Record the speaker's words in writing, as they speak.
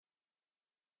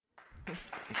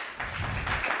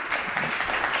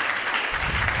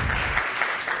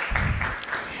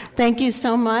Thank you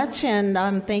so much, and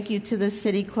thank you to the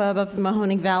City Club of the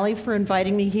Mahoning Valley for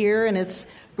inviting me here, and it's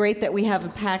great that we have a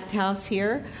packed house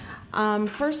here.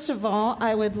 First of all,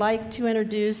 I would like to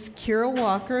introduce Kira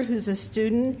Walker, who's a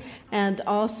student and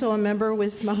also a member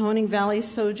with Mahoning Valley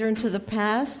Sojourn to the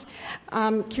Past.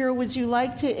 Kira, would you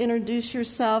like to introduce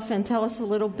yourself and tell us a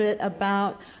little bit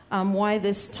about why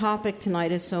this topic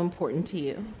tonight is so important to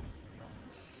you?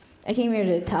 I came here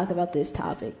to talk about this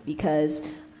topic because,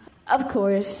 of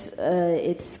course,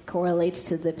 it correlates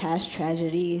to the past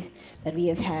tragedy that we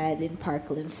have had in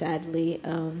Parkland, sadly.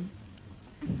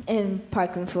 In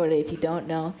Parkland, Florida, if you don't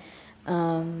know,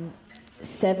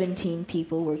 17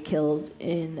 people were killed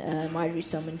in Marjorie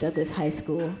Stoneman Douglas High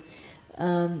School.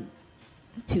 2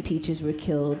 teachers were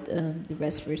killed. The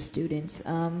rest were students.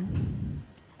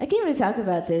 I came here to talk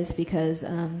about this because,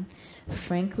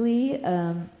 frankly,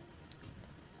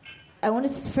 I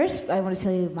want to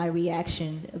tell you my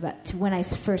reaction to when I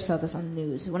first saw this on the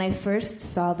news. When I first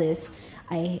saw this,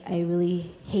 I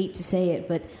really hate to say it,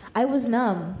 but I was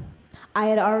numb. I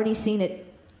had already seen it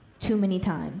too many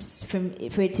times for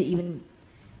it to even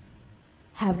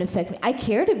have an effect on me. I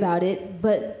cared about it,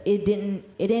 but it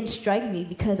didn't strike me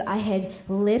because I had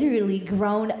literally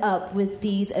grown up with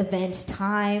these events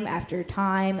time after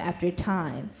time after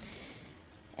time.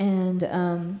 And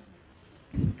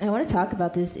I want to talk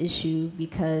about this issue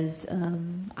because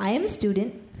I am a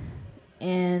student,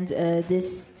 and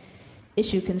this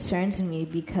issue concerns me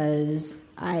because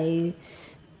I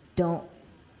don't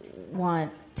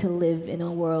want to live in a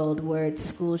world where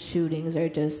school shootings are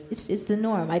just, it's the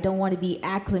norm. I don't want to be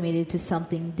acclimated to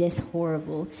something this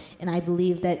horrible. And I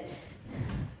believe that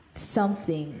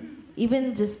something,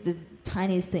 even just the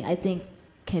tiniest thing, I think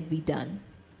can be done.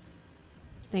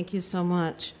 Thank you so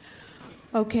much.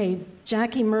 Okay,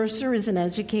 Jackie Mercer is an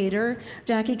educator.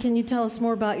 Jackie, can you tell us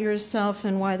more about yourself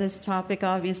and why this topic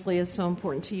obviously is so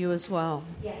important to you as well?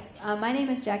 Yes, my name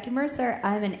is Jackie Mercer.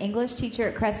 I'm an English teacher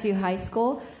at Crestview High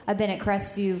School. I've been at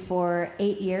Crestview for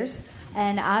 8 years.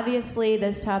 And obviously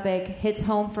this topic hits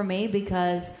home for me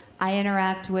because I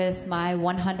interact with my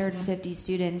 150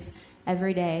 students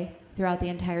every day throughout the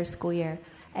entire school year.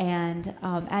 And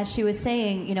as she was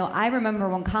saying, I remember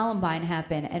when Columbine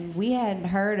happened, and we hadn't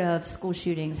heard of school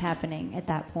shootings happening at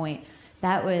that point.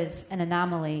 That was an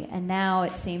anomaly. And now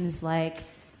it seems like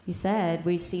you said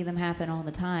we see them happen all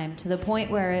the time, to the point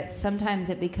where sometimes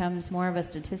it becomes more of a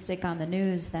statistic on the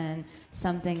news than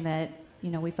something that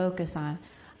we focus on.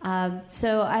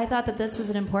 So I thought that this was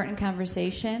an important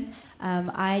conversation.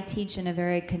 I teach in a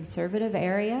very conservative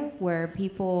area where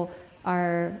people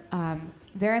are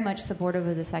very much supportive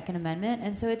of the Second Amendment,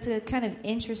 and so it's a kind of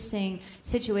interesting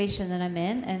situation that I'm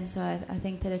in, and so I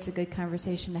think that it's a good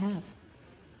conversation to have.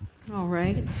 All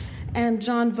right. And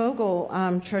John Vogel,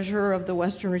 treasurer of the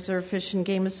Western Reserve Fish and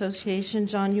Game Association.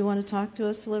 John, you want to talk to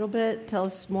us a little bit? Tell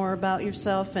us more about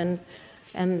yourself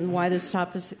and why this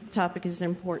topic is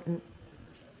important.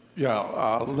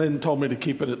 Yeah, Lynn told me to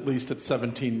keep it at least at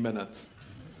 17 minutes.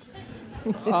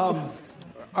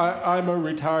 I'm a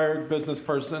retired business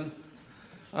person.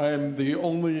 I'm the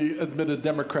only admitted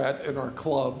Democrat in our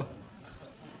club.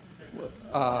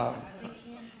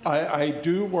 I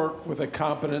do work with a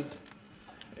competent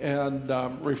and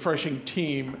refreshing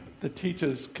team that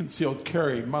teaches concealed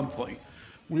carry monthly.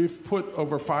 We've put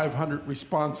over 500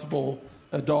 responsible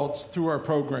adults through our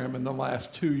program in the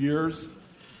last 2 years.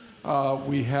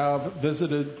 We have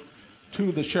visited 2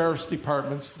 of the sheriff's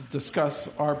departments to discuss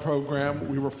our program.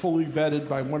 We were fully vetted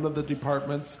by one of the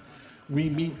departments. We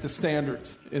meet the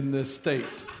standards in this state.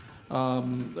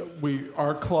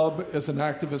 Our club is an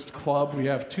activist club. We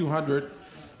have 200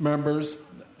 members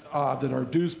that are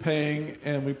dues paying,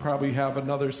 and we probably have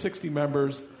another 60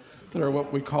 members that are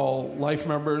what we call life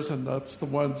members, and that's the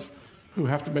ones who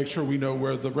have to make sure we know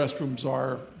where the restrooms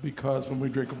are, because when we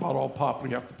drink a bottle of pop,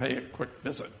 we have to pay a quick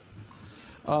visit.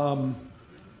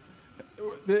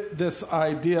 This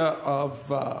idea of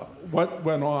what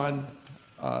went on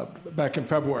back in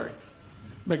February,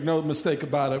 make no mistake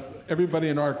about it, everybody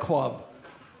in our club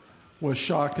was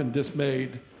shocked and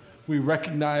dismayed. We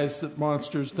recognize that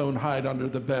monsters don't hide under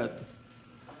the bed,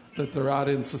 that they're out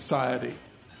in society.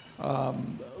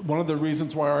 One of the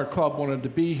reasons why our club wanted to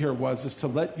be here is to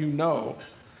let you know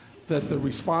that the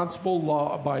responsible,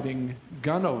 law-abiding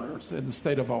gun owners in the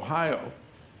state of Ohio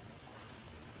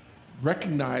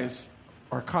recognize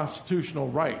our constitutional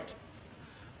right,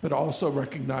 but also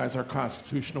recognize our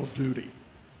constitutional duty.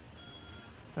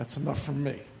 That's enough from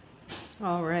me.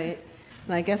 All right.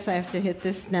 And I guess I have to hit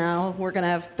this now. We're going to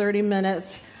have 30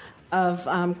 minutes of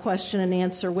question and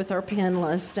answer with our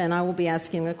panelists, and I will be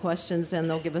asking the questions, and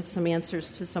they'll give us some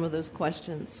answers to some of those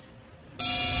questions.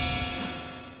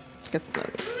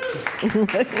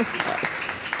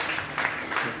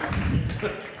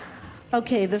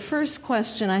 Okay, the first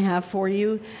question I have for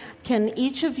you, can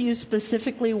each of you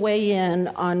specifically weigh in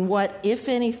on what, if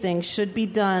anything, should be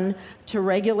done to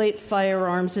regulate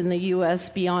firearms in the U.S.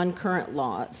 beyond current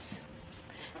laws?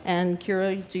 And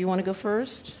Kira, do you want to go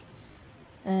first?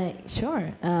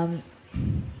 Sure.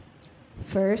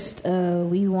 First,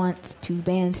 we want to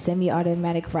ban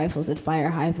semi-automatic rifles that fire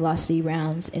high-velocity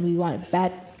rounds, and we want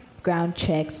background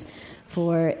checks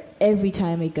for every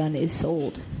time a gun is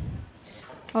sold.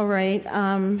 All right.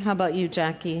 How about you,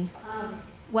 Jackie?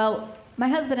 Well, my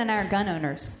husband and I are gun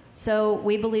owners, so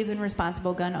we believe in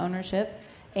responsible gun ownership.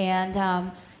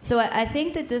 And so I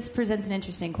think that this presents an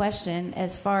interesting question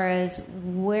as far as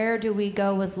where do we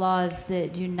go with laws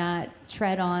that do not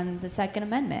tread on the Second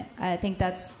Amendment? I think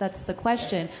that's the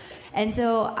question. And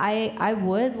so I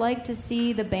would like to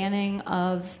see the banning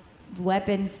of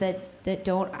weapons that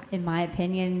don't, in my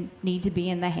opinion, need to be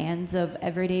in the hands of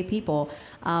everyday people.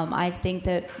 I think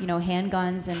that,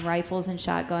 handguns and rifles and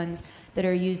shotguns that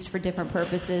are used for different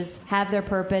purposes have their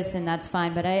purpose, and that's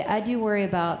fine. But I do worry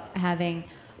about having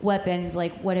weapons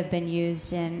like what have been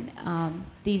used in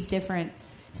these different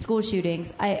school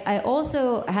shootings. I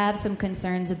also have some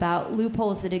concerns about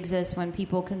loopholes that exist when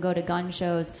people can go to gun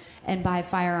shows and buy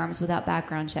firearms without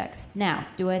background checks. Now,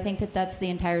 do I think that that's the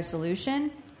entire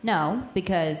solution? No,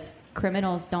 because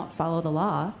criminals don't follow the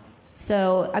law.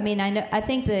 So, I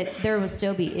think that there will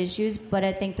still be issues, but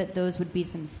I think that those would be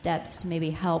some steps to maybe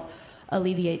help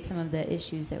alleviate some of the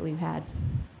issues that we've had.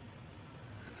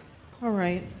 All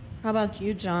right. How about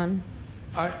you, John?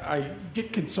 I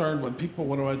get concerned when people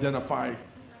want to identify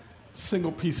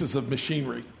single pieces of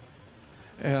machinery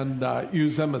and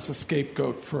use them as a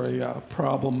scapegoat for a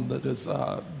problem that is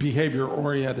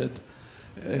behavior-oriented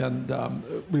and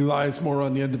relies more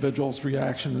on the individual's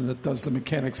reaction than it does the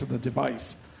mechanics of the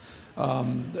device.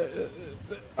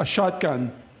 A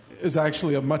shotgun is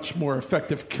actually a much more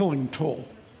effective killing tool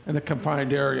in a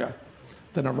confined area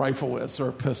than a rifle is or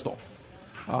a pistol.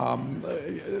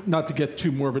 Not to get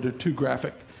too morbid or too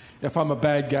graphic. If I'm a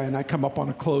bad guy and I come up on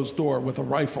a closed door with a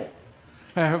rifle,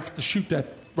 I have to shoot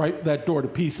that door to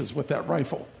pieces with that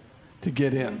rifle to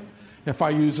get in. If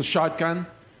I use a shotgun,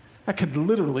 I could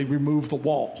literally remove the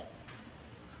wall.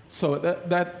 So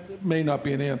that may not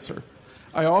be an answer.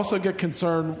 I also get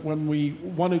concerned when we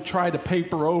want to try to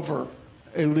paper over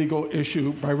a legal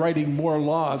issue by writing more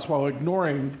laws while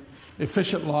ignoring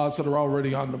efficient laws that are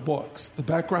already on the books. The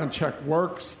background check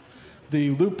works.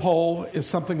 The loophole is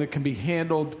something that can be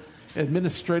handled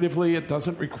administratively. It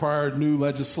doesn't require new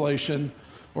legislation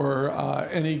or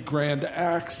any grand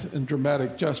acts and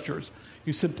dramatic gestures.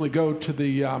 You simply go to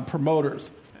the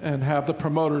promoters and have the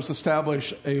promoters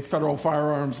establish a federal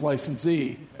firearms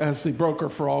licensee as the broker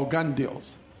for all gun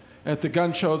deals. At the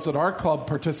gun shows that our club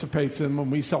participates in when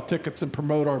we sell tickets and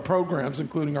promote our programs,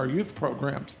 including our youth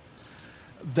programs,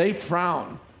 they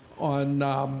frown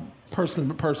on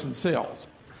person-to-person sales.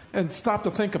 And stop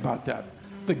to think about that.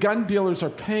 The gun dealers are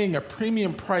paying a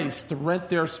premium price to rent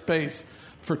their space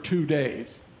for 2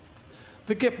 days.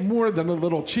 They get more than a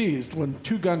little cheesed when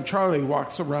Two Gun Charlie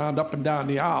walks around up and down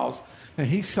the aisles and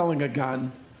he's selling a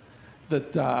gun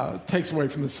that takes away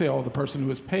from the sale of the person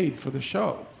who is paid for the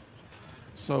show.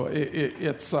 So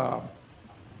it's a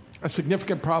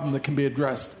significant problem that can be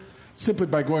addressed simply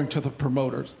by going to the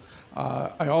promoters.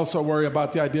 I also worry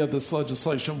about the idea of this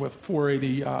legislation with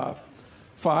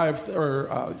 485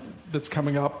 that's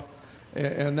coming up,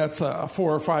 and that's a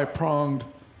 4 or 5 pronged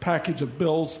package of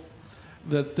bills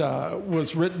that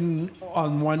was written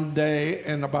on one day,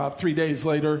 and about 3 days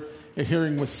later, a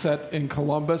hearing was set in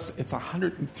Columbus. It's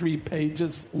 103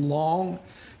 pages long,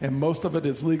 and most of it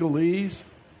is legalese.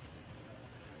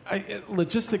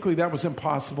 Logistically, that was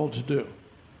impossible to do.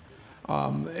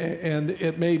 And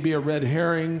it may be a red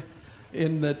herring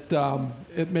in that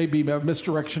it may be a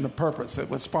misdirection of purpose. It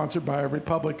was sponsored by a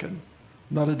Republican,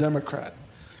 not a Democrat,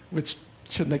 which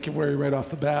should make you worry right off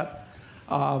the bat.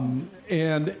 And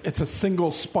it's a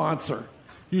single sponsor.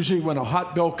 Usually when a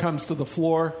hot bill comes to the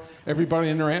floor, everybody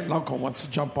and their aunt and uncle wants to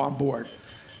jump on board.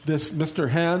 This Mr.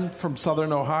 Henn from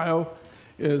Southern Ohio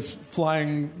is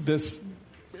flying this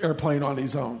airplane on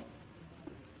his own.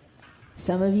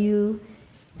 Some of you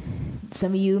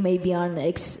may be on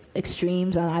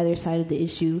extremes on either side of the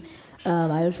issue.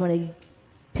 I just want to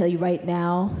tell you right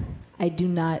now, I do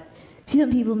not.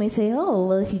 Some people may say, "Oh,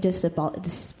 well, if you just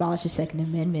abolish the Second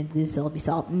Amendment, this will be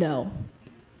solved." No,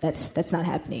 that's not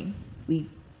happening.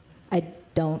 I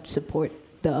don't support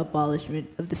the abolishment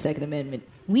of the Second Amendment.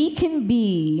 We can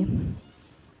be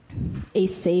a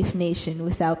safe nation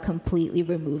without completely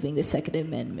removing the Second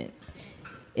Amendment.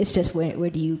 It's just where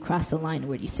do you cross the line,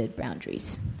 where do you set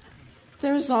boundaries?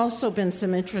 There's also been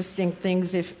some interesting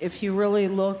things if you really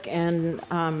look and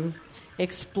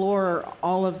explore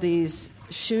all of these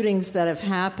shootings that have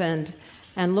happened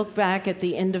and look back at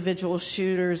the individual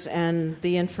shooters and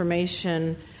the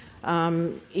information,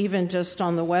 even just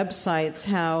on the websites,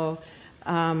 how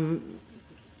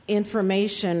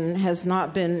information has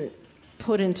not been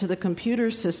put into the computer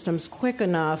systems quick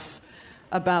enough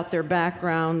about their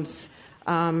backgrounds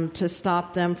to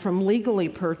stop them from legally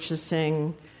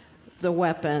purchasing the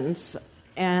weapons.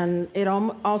 And it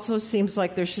also seems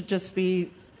like there should just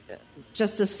be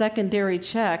just a secondary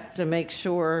check to make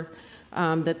sure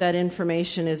that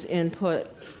information is input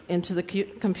into the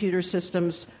computer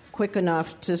systems quick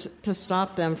enough to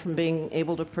stop them from being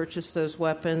able to purchase those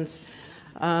weapons.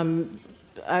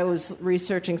 I was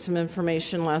researching some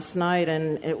information last night,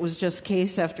 and it was just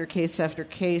case after case after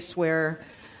case where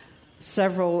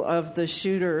several of the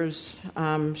shooters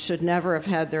should never have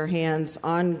had their hands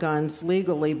on guns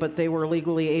legally, but they were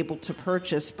legally able to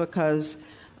purchase because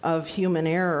of human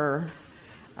error.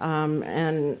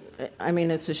 And, I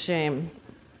mean, it's a shame.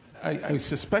 I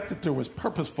suspect that there was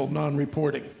purposeful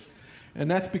non-reporting. And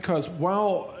that's because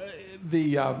while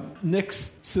the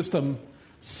NICS system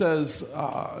says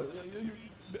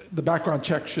the background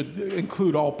check should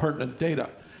include all pertinent data,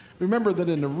 remember that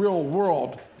in the real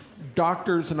world,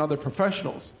 doctors and other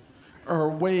professionals are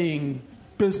weighing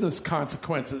business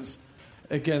consequences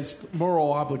against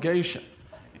moral obligation.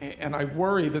 And I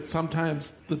worry that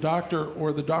sometimes the doctor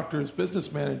or the doctor's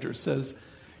business manager says,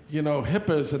 you know,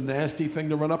 HIPAA is a nasty thing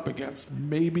to run up against.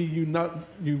 Maybe you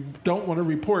don't want to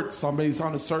report somebody's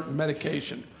on a certain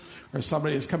medication or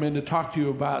somebody has come in to talk to you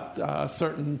about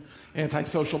certain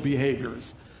antisocial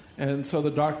behaviors. And so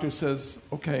the doctor says,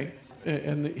 okay,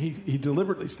 and he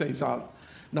deliberately stays out.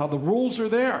 Now, the rules are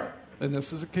there, and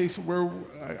this is a case where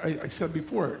I said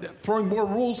before, throwing more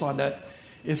rules on that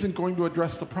isn't going to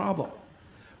address the problem.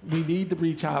 We need to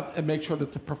reach out and make sure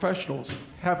that the professionals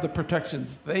have the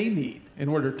protections they need in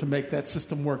order to make that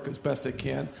system work as best it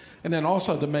can, and then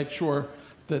also to make sure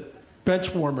that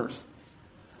bench warmers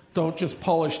don't just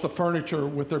polish the furniture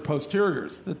with their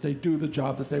posteriors, that they do the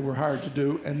job that they were hired to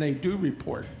do, and they do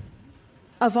report.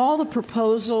 Of all the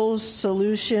proposals,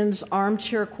 solutions,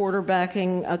 armchair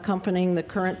quarterbacking accompanying the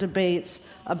current debates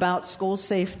about school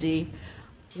safety,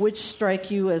 which strike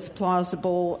you as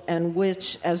plausible and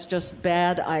which as just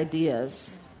bad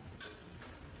ideas?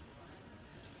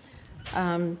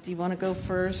 Do you want to go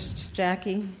first,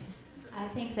 Jackie? I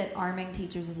think that arming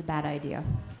teachers is a bad idea.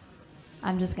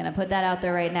 I'm just going to put that out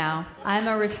there right now. I'm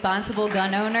a responsible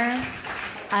gun owner.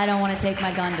 I don't want to take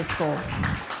my gun to school.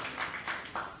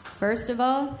 First of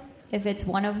all, if it's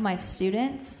one of my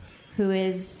students who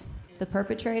is the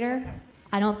perpetrator,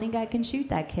 I don't think I can shoot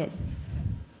that kid.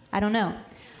 I don't know.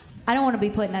 I don't want to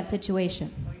be put in that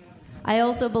situation. I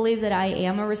also believe that I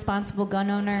am a responsible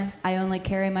gun owner. I only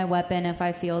carry my weapon if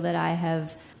I feel that I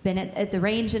have been at the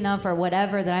range enough or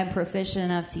whatever that I'm proficient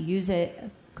enough to use it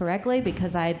correctly,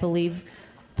 because I believe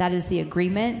that is the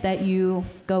agreement that you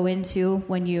go into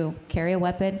when you carry a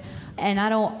weapon. And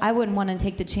I wouldn't want to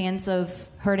take the chance of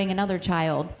hurting another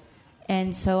child.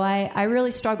 And so I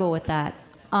really struggle with that.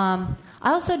 I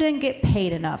also didn't get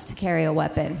paid enough to carry a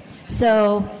weapon.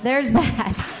 So there's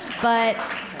that. But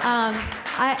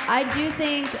I do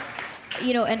think,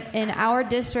 you know, in our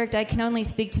district, I can only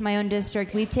speak to my own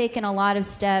district, we've taken a lot of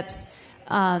steps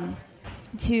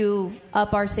to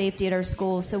up our safety at our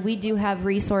school. So we do have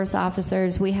resource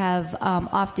officers. We have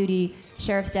off-duty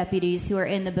sheriff's deputies who are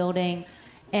in the building.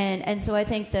 And so I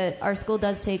think that our school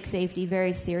does take safety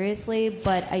very seriously,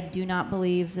 but I do not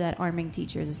believe that arming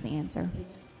teachers is the answer.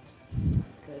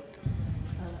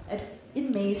 Good. It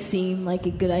may seem like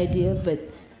a good idea, but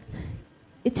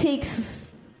it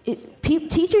takes...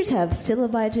 teachers have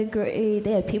syllabi to grade,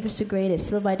 they have papers to grade, they have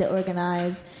syllabi to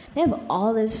organize. They have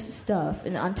all this stuff,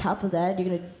 and on top of that, you're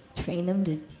going to train them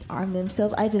to arm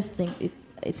themselves. I just think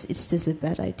it's just a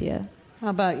bad idea. How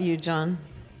about you, John?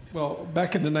 Well,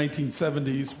 back in the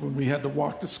 1970s, when we had to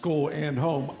walk to school and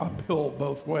home uphill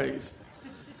both ways.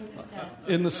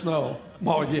 In the snow.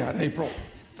 Well, yeah, in April.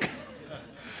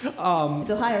 It's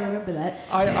Ohio, I remember that.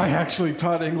 I actually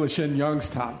taught English in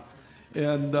Youngstown.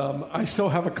 And I still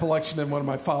have a collection in one of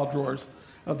my file drawers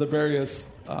of the various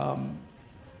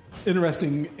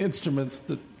interesting instruments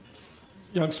that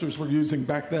youngsters were using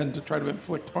back then to try to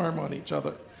inflict harm on each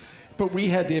other. But we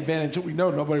had the advantage that we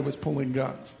know nobody was pulling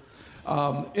guns.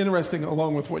 Interesting,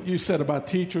 along with what you said about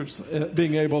teachers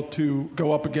being able to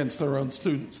go up against their own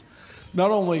students.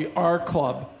 Not only our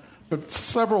club, but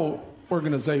several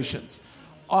organizations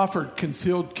offered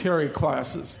concealed carry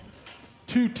classes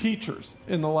 2 teachers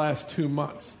in the last 2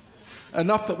 months,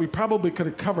 enough that we probably could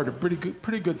have covered a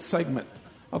pretty good segment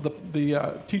of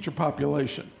the teacher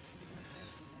population.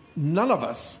 None of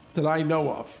us that I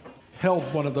know of held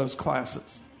one of those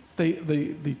classes.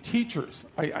 The teachers,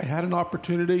 I had an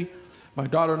opportunity. My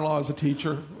daughter-in-law is a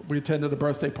teacher. We attended a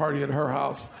birthday party at her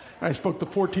house. I spoke to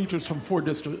 4 teachers from 4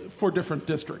 different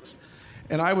districts.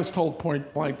 And I was told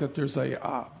point blank that there's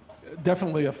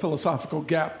definitely a philosophical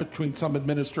gap between some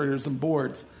administrators and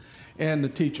boards and the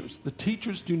teachers. The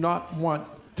teachers do not want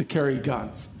to carry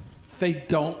guns. They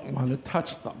don't want to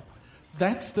touch them.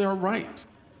 That's their right.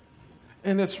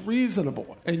 And it's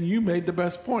reasonable. And you made the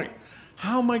best point.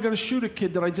 How am I going to shoot a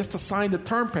kid that I just assigned a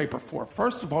term paper for?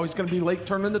 First of all, he's going to be late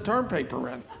turning the term paper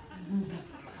in.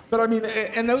 But I mean,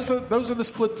 and those are the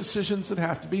split decisions that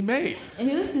have to be made. And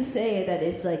who's to say that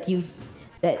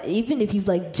even if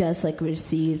you've just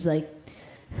received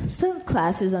some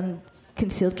classes on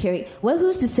concealed carry,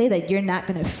 who's to say that you're not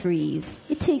going to freeze?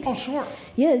 It takes. Oh, sure.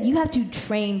 Yeah, you have to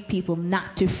train people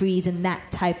not to freeze in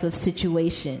that type of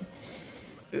situation.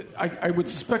 I would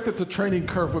suspect that the training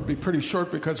curve would be pretty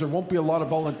short because there won't be a lot of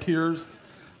volunteers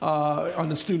on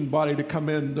the student body to come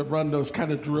in to run those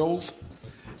kind of drills.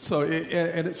 So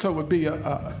it would be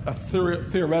a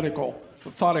theoretical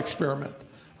thought experiment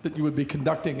that you would be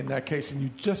conducting in that case, and you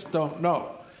just don't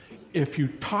know. If you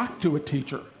talk to a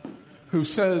teacher who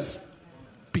says,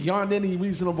 beyond any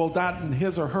reasonable doubt in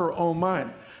his or her own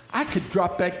mind, I could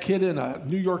drop that kid in a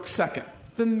New York second,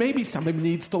 then maybe somebody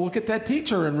needs to look at that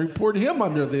teacher and report him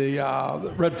under the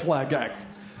Red Flag Act.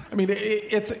 I mean,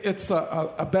 it's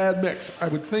a bad mix. I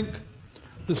would think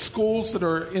the schools that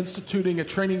are instituting a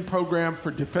training program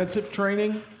for defensive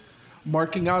training,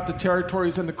 marking out the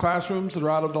territories in the classrooms that are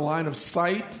out of the line of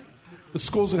sight, the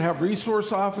schools that have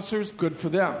resource officers, good for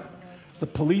them. The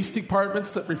police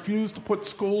departments that refuse to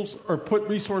put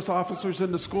resource officers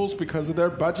into schools because of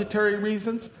their budgetary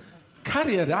reasons, cut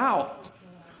it out.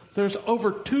 There's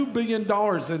over $2 billion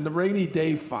in the rainy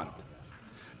day fund.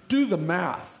 Do the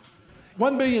math.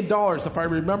 $1 billion, if I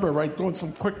remember right, doing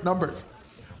some quick numbers,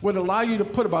 would allow you to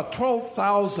put about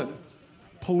 12,000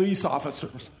 police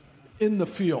officers in the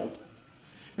field.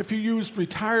 If you used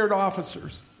retired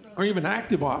officers or even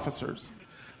active officers,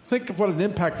 think of what an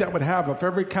impact that would have if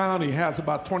every county has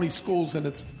about 20 schools in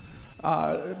its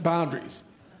boundaries.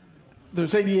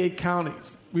 There's 88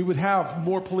 counties. We would have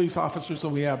more police officers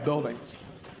than we have buildings.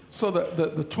 So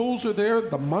the tools are there.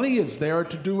 The money is there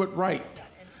to do it right.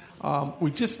 We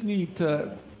just need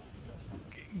to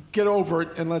get over it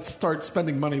and let's start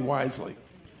spending money wisely.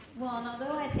 Well, and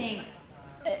although I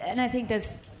think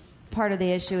this part of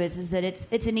the issue is that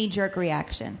it's a knee-jerk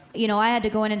reaction. You know, I had to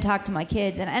go in and talk to my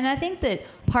kids, and I think that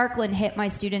Parkland hit my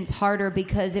students harder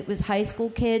because it was high school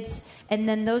kids, and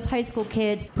then those high school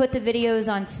kids put the videos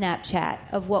on Snapchat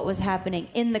of what was happening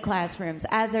in the classrooms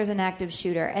as there's an active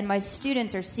shooter, and my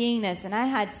students are seeing this, and I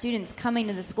had students coming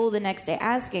to the school the next day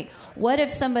asking, what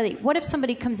if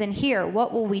somebody comes in here?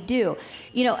 What will we do?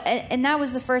 You know, and that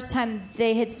was the first time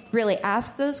they had really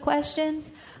asked those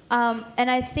questions.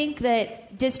 And I think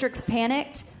that districts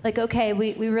panicked, like, okay,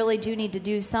 we really do need to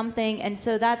do something. And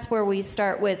so that's where we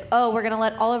start with, we're going to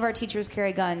let all of our teachers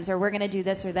carry guns, or we're going to do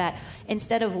this or that,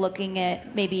 instead of looking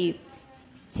at maybe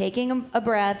taking a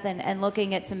breath and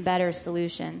looking at some better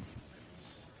solutions.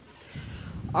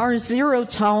 Are zero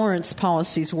tolerance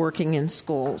policies working in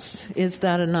schools? Is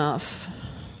that enough?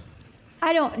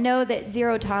 I don't know that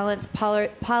zero tolerance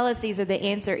policies are the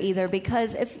answer either,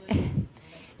 because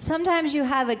sometimes you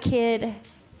have a kid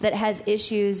that has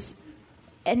issues,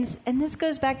 and this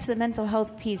goes back to the mental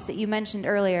health piece that you mentioned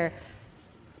earlier.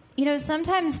 You know,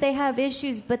 sometimes they have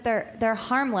issues, but they're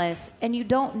harmless, and you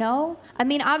don't know. I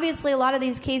mean, obviously, a lot of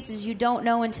these cases you don't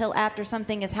know until after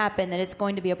something has happened that it's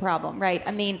going to be a problem, right?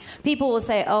 I mean, people will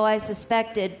say, I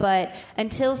suspected, but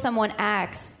until someone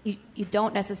acts, you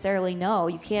don't necessarily know.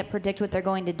 You can't predict what they're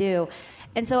going to do.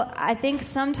 And so I think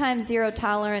sometimes zero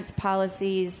tolerance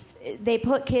policies, they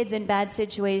put kids in bad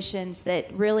situations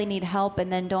that really need help and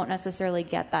then don't necessarily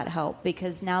get that help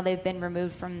because now they've been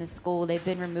removed from the school. They've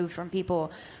been removed from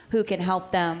people who can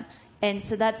help them. And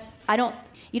so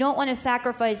you don't want to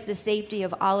sacrifice the safety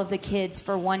of all of the kids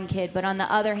for one kid, but on the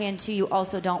other hand, too, you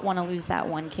also don't want to lose that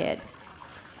one kid.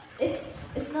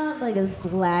 It's not like a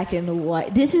black and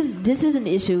white. This is an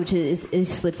issue which is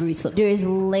slippery slope. There is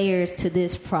layers to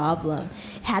this problem.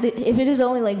 If it was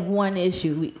only like one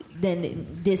issue,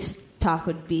 then this talk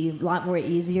would be a lot more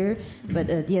easier. But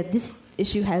this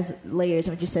issue has layers.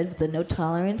 What you said with the no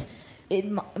tolerance, it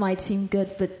might seem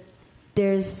good, but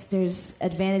there's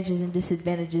advantages and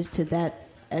disadvantages to that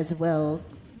as well.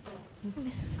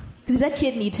 Because if that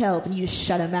kid needs help and you just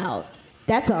shut him out,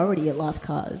 that's already a lost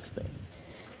cause.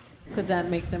 Could that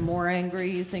make them more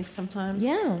angry, you think, sometimes?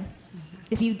 Yeah.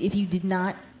 If you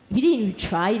didn't even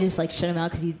try, you just like shut him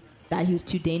out because you thought he was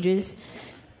too dangerous,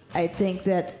 I think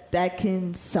that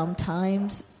can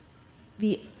sometimes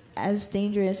be as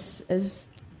dangerous as...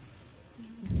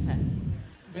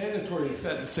 Mandatory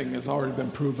sentencing has already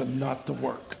been proven not to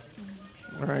work,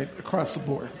 all right, across the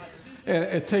board. And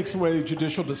it takes away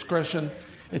judicial discretion.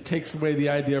 It takes away the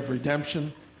idea of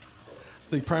redemption.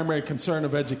 The primary concern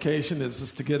of education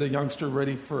is to get a youngster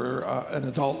ready for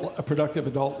a productive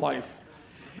adult life.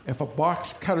 If a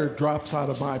box cutter drops out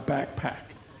of my backpack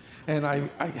and I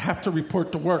have to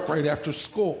report to work right after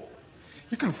school,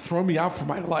 you're going to throw me out for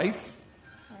my life?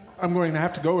 I'm going to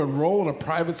have to go enroll in a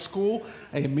private school.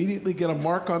 I immediately get a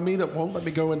mark on me that won't let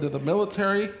me go into the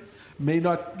military, may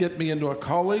not get me into a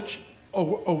college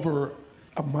over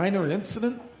a minor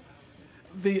incident.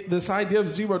 This idea of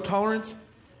zero tolerance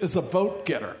is a vote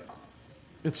getter.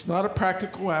 It's not a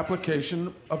practical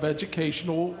application of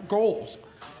educational goals,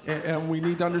 and we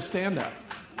need to understand that.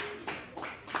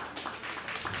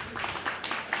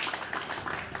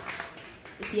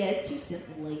 Yeah, it's too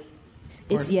simple. Like,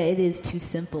 it is too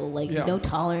simple. Like, no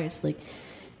tolerance. Like,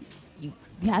 you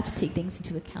have to take things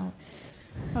into account.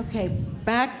 Okay,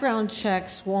 background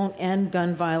checks won't end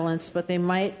gun violence, but they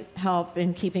might help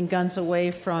in keeping guns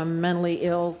away from mentally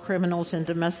ill criminals and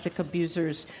domestic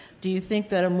abusers. Do you think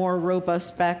that a more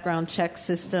robust background check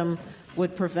system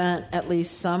would prevent at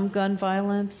least some gun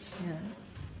violence?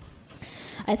 Yeah.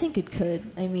 I think it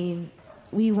could. I mean,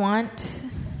 we want...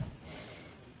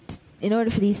 in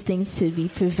order for these things to be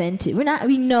prevented,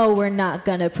 we know we're not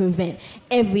going to prevent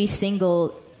every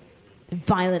single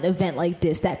violent event like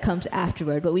this that comes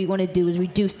afterward. What we want to do is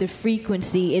reduce the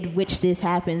frequency in which this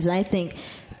happens. And I think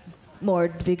more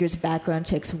vigorous background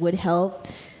checks would help,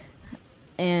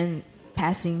 and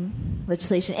passing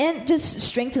legislation and just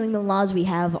strengthening the laws we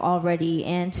have already,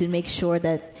 and to make sure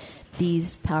that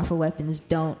these powerful weapons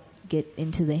don't get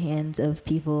into the hands of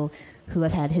people who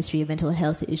have had history of mental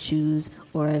health issues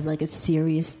or of like a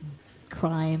serious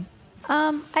crime.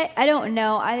 I don't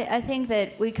know. I think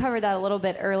that we covered that a little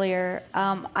bit earlier.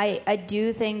 I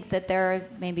do think that there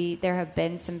have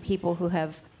been some people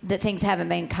that things haven't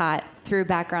been caught through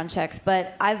background checks,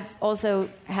 but I've also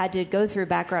had to go through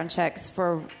background checks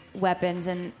for weapons,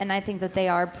 and I think that they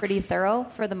are pretty thorough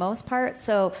for the most part.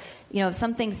 So, if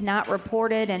something's not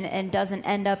reported and doesn't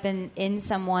end up in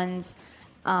someone's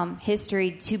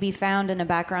history to be found in a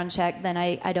background check, then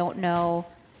I don't know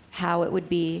how it would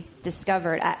be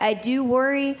discovered. I do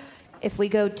worry if we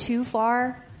go too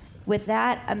far with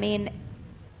that. I mean,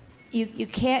 you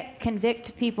can't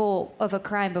convict people of a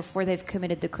crime before they've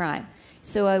committed the crime.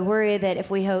 So I worry that if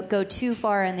we go too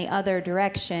far in the other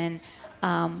direction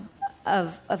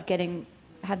of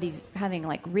having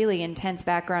like really intense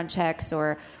background checks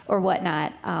or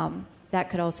whatnot, that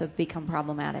could also become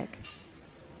problematic.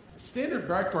 Standard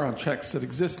background checks that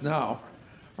exist now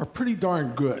are pretty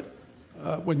darn good.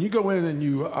 When you go in and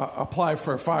you apply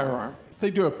for a firearm,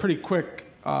 they do a pretty quick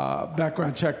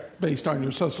background check based on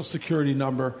your Social Security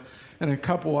number and a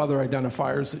couple other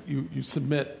identifiers that you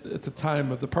submit at the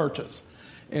time of the purchase.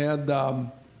 And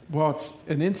while it's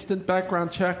an instant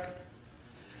background check,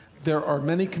 there are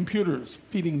many computers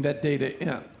feeding that data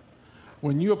in.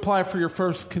 When you apply for your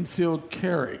first concealed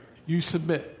carry, you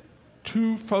submit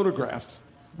 2 photographs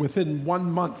within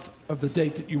 1 month of the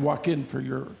date that you walk in for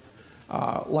your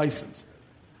license.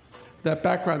 That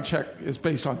background check is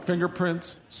based on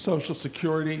fingerprints, Social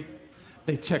Security.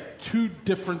 They check 2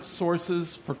 different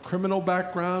sources for criminal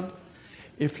background.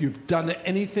 If you've done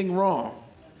anything wrong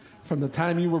from the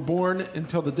time you were born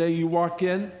until the day you walk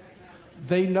in,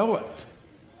 they know it.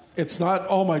 It's not,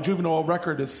 oh, my juvenile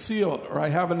record is sealed, or I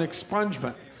have an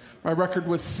expungement. My record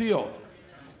was sealed.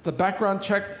 The background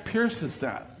check pierces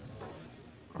that.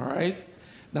 All right?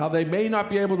 Now, they may not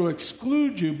be able to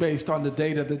exclude you based on the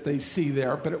data that they see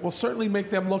there, but it will certainly make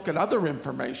them look at other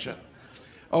information.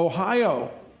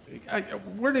 Ohio,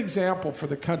 we're an example for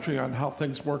the country on how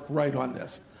things work right on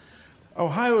this.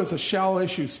 Ohio is a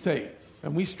shall-issue state,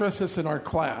 and we stress this in our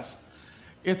class.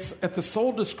 It's at the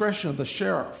sole discretion of the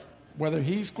sheriff whether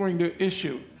he's going to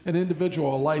issue an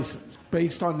individual a license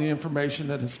based on the information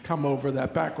that has come over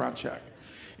that background check.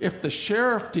 If the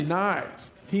sheriff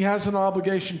denies, he has an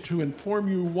obligation to inform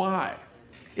you why.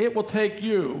 It will take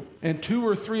you and 2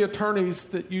 or 3 attorneys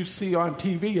that you see on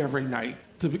TV every night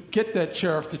to get that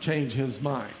sheriff to change his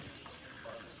mind.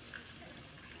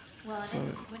 Well,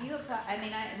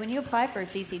 when you apply for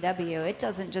CCW, it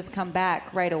doesn't just come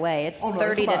back right away. It's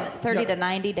 30 to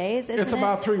 90 days, isn't it? It's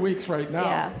about 3 weeks right now.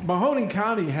 Yeah. Mahoning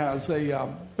County has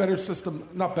a better system,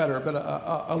 not better, but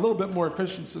a little bit more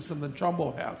efficient system than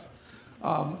Trumbull has.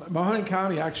 Mahoning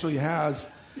County actually has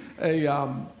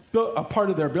a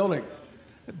part of their building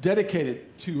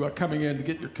dedicated to coming in to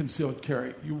get your concealed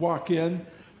carry. You walk in,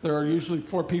 there are usually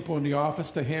 4 people in the office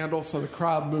to handle, so the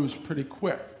crowd moves pretty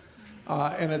quick.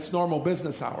 And it's normal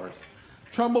business hours.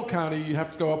 Trumbull County, you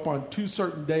have to go up on 2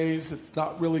 certain days. It's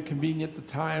not really convenient at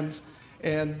times,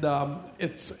 and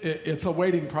it's a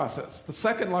waiting process. The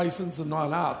second license and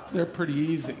on out, they're pretty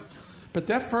easy. But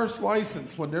that first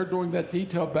license, when they're doing that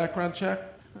detailed background check,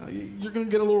 you're going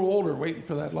to get a little older waiting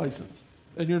for that license.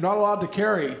 And you're not allowed to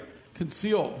carry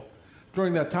concealed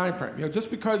during that time frame.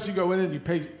 Just because you go in and you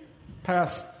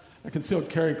pass a concealed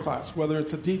carry class, whether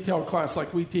it's a detailed class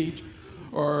like we teach,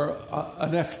 or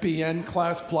an FBN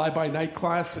class, fly-by-night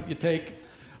class that you take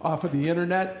off of the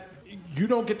internet, you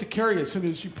don't get to carry as soon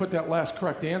as you put that last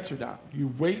correct answer down.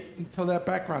 You wait until that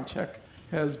background check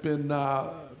has been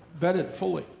vetted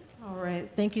fully. All right.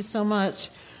 Thank you so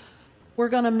much. We're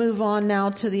going to move on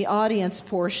now to the audience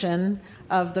portion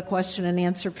of the question and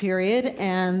answer period.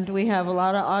 And we have a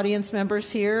lot of audience members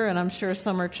here, and I'm sure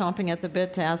some are chomping at the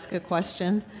bit to ask a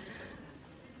question.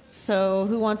 So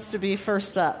who wants to be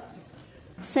first up?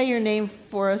 Say your name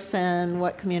for us and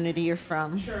what community you're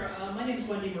from. Sure. My name is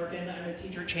Wendy Merkin. I'm a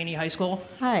teacher at Cheney High School.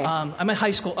 Hi.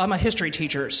 I'm a history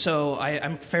teacher, so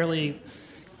I'm fairly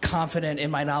confident in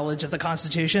my knowledge of the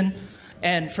Constitution.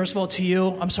 And first of all, to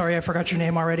you, I'm sorry I forgot your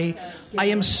name already. I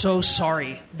am so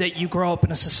sorry that you grow up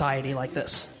in a society like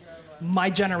this.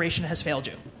 My generation has failed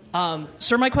you.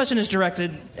 Sir, my question is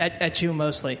directed at you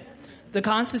mostly. The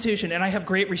Constitution, and I have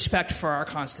great respect for our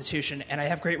Constitution, and I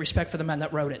have great respect for the men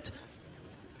that wrote it.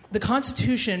 The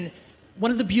Constitution,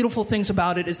 one of the beautiful things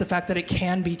about it is the fact that it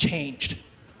can be changed.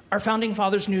 Our founding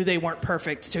fathers knew they weren't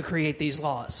perfect to create these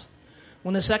laws.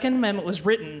 When the Second Amendment was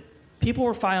written, people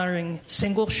were firing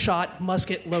single-shot,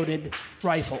 musket-loaded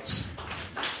rifles.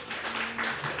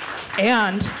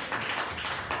 And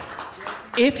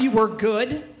if you were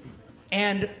good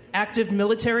and active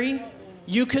military,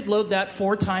 you could load that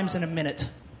 4 times in a minute.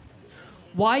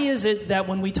 Why is it that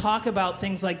when we talk about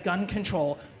things like gun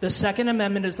control, the Second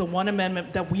Amendment is the one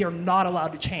amendment that we are not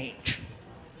allowed to change?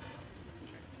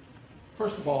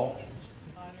 First of all,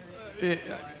 I'm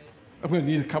going to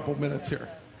need a couple minutes here.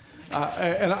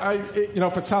 And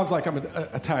if it sounds like I'm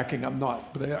attacking, I'm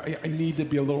not. But I need to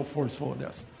be a little forceful in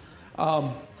this.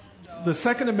 The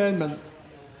Second Amendment,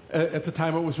 at the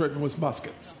time it was written, was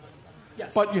muskets.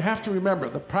 Yes. But you have to remember,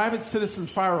 the private citizen's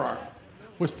firearm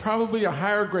was probably a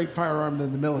higher grade firearm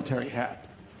than the military had.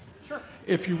 Sure.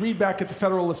 If you read back at the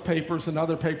Federalist Papers and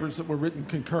other papers that were written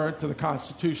concurrent to the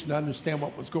Constitution to understand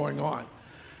what was going on,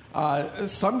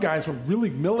 some guys were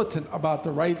really militant about the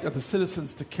right of the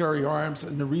citizens to carry arms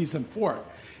and the reason for it.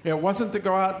 It wasn't to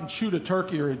go out and shoot a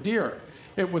turkey or a deer.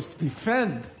 It was to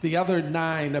defend the other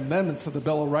 9 amendments of the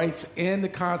Bill of Rights and the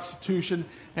Constitution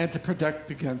and to protect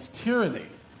against tyranny.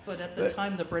 But at the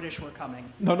time, the British were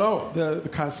coming. No. The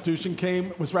Constitution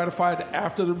was ratified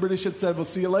after the British had said, we'll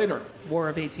see you later. War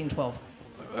of 1812.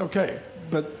 Okay,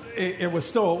 but it was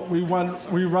still, we won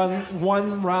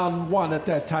round 1 at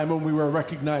that time when we were a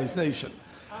recognized nation.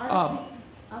 I'm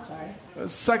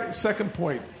sorry. Second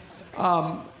point.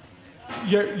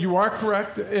 You are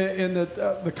correct in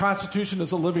that the Constitution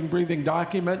is a living, breathing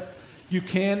document. You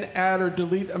can add or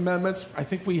delete amendments. I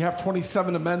think we have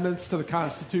 27 amendments to the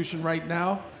Constitution right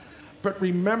now. But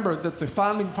remember that the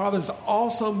Founding Fathers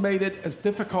also made it as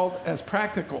difficult as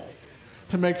practical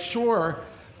to make sure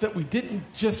that we didn't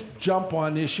just jump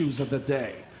on issues of the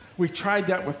day. We tried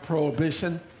that with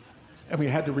Prohibition, and we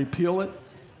had to repeal it.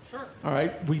 Sure. All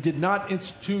right. We did not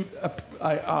institute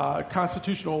a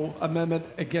constitutional amendment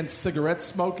against cigarette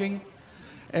smoking.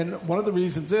 And one of the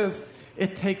reasons is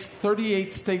it takes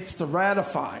 38 states to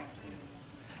ratify.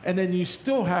 And then you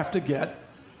still have to get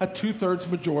a 2/3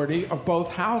 majority of both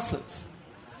houses.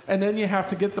 And then you have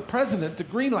to get the president to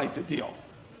greenlight the deal.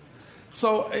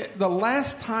 So the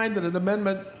last time that an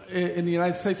amendment in the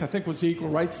United States, I think, was the Equal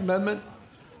Rights Amendment,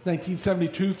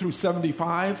 1972 through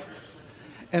 75,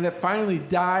 and it finally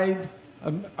died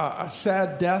a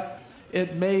sad death.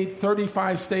 It made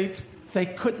 35 states. They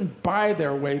couldn't buy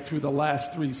their way through the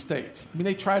last 3 states. I mean,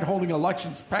 they tried holding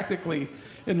elections practically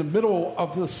in the middle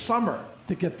of the summer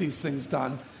to get these things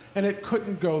done, and it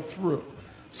couldn't go through.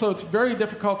 So it's very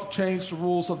difficult to change the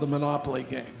rules of the monopoly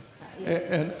game,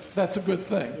 and that's a good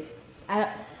thing.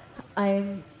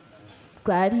 I'm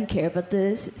glad you care about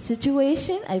this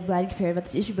situation. I'm glad you care about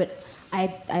this issue, but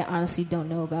I honestly don't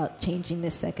know about changing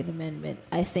the Second Amendment.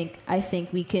 I think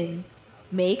we can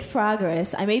make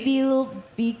progress. I may be a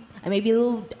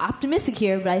little optimistic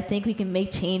here, but I think we can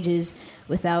make changes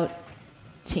without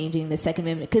changing the Second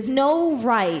Amendment. Because no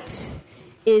right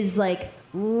is like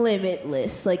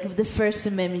limitless. Like the First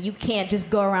Amendment, you can't just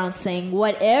go around saying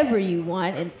whatever you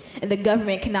want, and the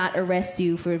government cannot arrest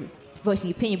you for voicing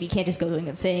your opinion. But you can't just go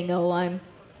and saying, "Oh,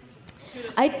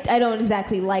 I don't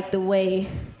exactly like the way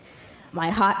my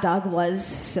hot dog was,"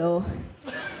 so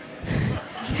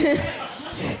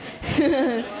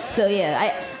so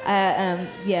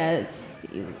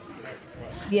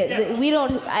we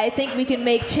don't. I think we can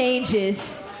make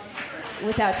changes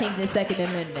without changing the Second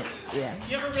Amendment. Yeah.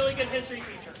 You have a really good history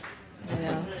teacher.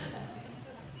 Yeah.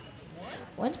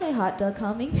 When's my hot dog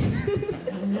coming?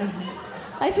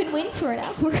 I've been waiting for an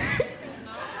hour. Go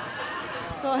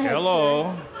ahead.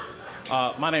 Hello.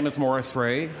 My name is Morris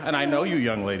Ray, and I know you,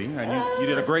 young lady, and you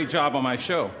did a great job on my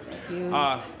show.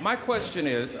 My question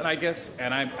is, and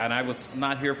I was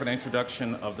not here for the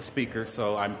introduction of the speaker,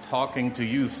 so I'm talking to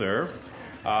you, sir.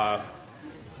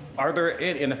 Are there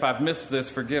any, and if I've missed this,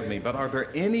 forgive me, but are there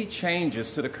any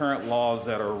changes to the current laws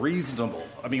that are reasonable?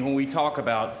 I mean, when we talk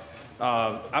about,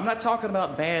 I'm not talking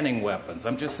about banning weapons.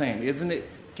 I'm just saying,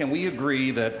 can we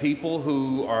agree that people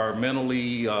who are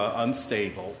mentally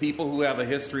unstable, people who have a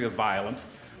history of violence,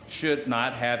 should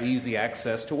not have easy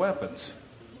access to weapons?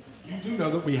 You do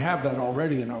know that we have that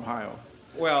already in Ohio.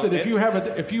 Well, that if you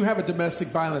have a domestic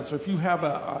violence, or if you have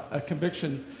a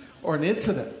conviction or an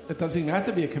incident, it doesn't even have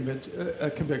to be a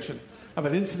conviction of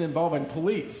an incident involving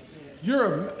police,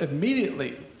 you're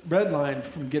immediately redlined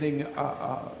from getting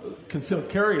a concealed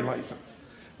carry license.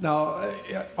 Now,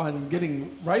 on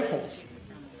getting rifles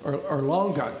or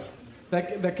long guns,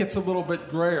 that gets a little bit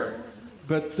grayer.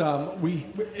 But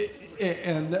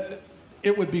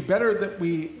it would be better that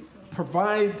we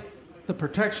provide the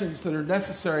protections that are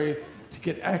necessary to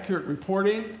get accurate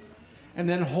reporting, and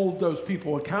then hold those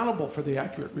people accountable for the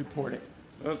accurate reporting,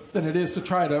 than it is to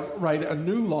try to write a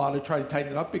new law to try to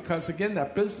tighten it up, because, again,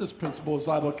 that business principle is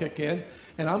liable to kick in,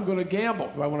 and I'm going to gamble.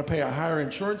 Do I want to pay a higher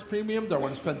insurance premium? Do I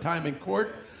want to spend time in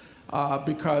court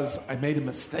because I made a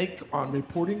mistake on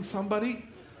reporting somebody?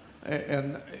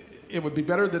 And it would be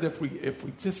better that if we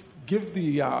just give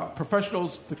the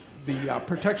professionals the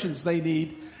protections they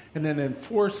need, and then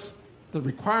enforce the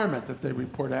requirement that they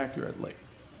report accurately.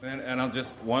 And I'll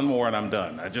just one more and I'm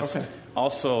done.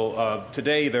 Also,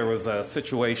 today there was a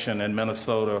situation in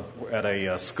Minnesota at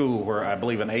a school where I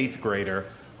believe an 8th grader,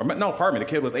 the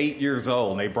kid was 8 years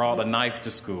old, and they brought a knife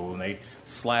to school and they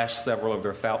slashed several of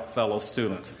their fellow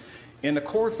students. In the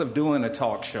course of doing a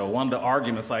talk show, one of the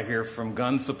arguments I hear from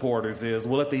gun supporters is,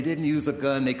 well, if they didn't use a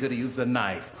gun, they could have used a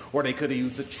knife, or they could have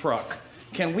used a truck.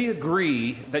 Can we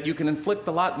agree that you can inflict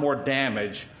a lot more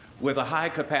damage with a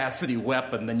high-capacity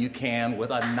weapon than you can with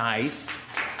a knife?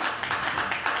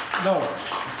 No,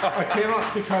 I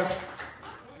cannot, because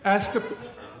ask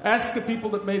the people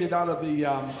that made it out of the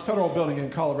federal building in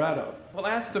Colorado. Well,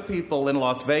 ask the people in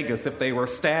Las Vegas if they were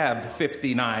stabbed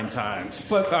 59 times.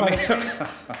 But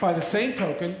by the same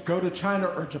token, go to China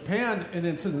or Japan in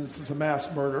incidences of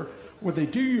mass murder where they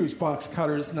do use box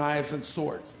cutters, knives, and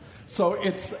swords. So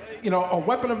it's, a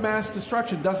weapon of mass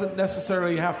destruction doesn't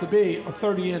necessarily have to be a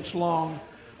 30-inch long,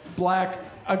 black,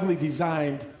 ugly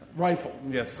designed rifle.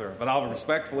 Yes, sir. But I'll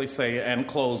respectfully say, and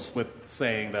close with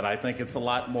saying, that I think it's a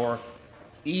lot more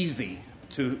easy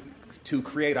to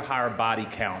create a higher body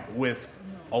count with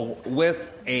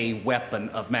a weapon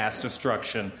of mass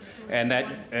destruction. And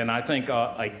I think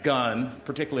a gun,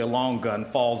 particularly a long gun,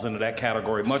 falls into that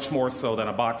category much more so than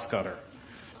a box cutter.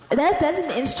 That's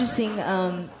an interesting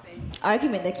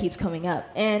argument that keeps coming up.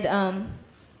 And some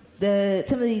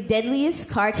of the deadliest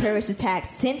car terrorist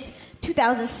attacks since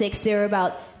 2006, there were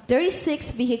about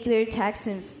 36 vehicular attacks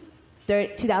since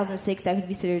 2006 that could be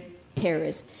considered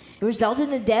terrorist. It resulted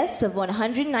in the deaths of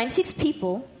 196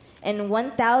 people, and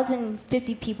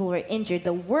 1,050 people were injured.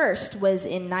 The worst was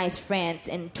in Nice, France,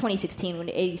 in 2016, when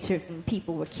 87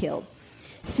 people were killed.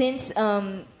 Since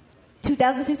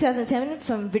 2006-2007,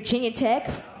 from Virginia Tech,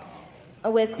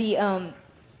 with the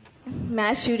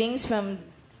mass shootings from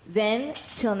then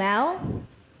till now,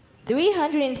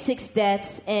 306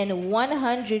 deaths and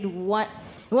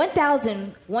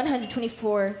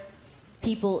 1,124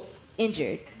 people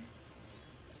injured.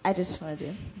 I just wanted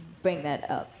to bring that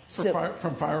up.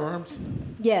 From firearms?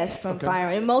 Yes, from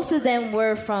firearms. And most of them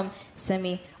were from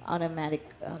semi-automatic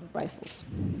rifles.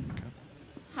 Okay.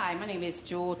 Hi, my name is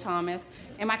Jewel Thomas.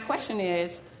 And my question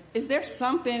is there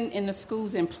something in the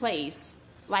schools in place,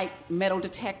 like metal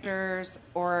detectors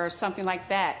or something like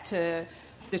that, to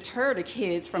deter the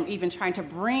kids from even trying to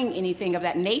bring anything of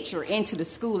that nature into the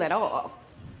school at all?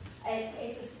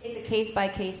 It's a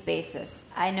case-by-case basis.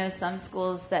 I know some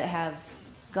schools that have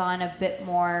gone a bit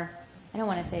more, I don't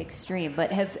want to say extreme,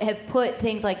 but have put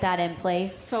things like that in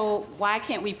place. So why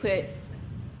can't we do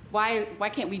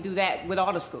that with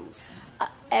all the schools?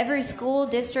 Every school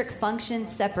district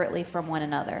functions separately from one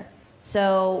another.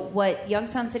 So what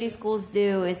Youngstown City Schools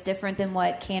do is different than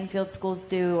what Canfield Schools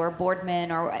do, or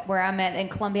Boardman, or where I'm at in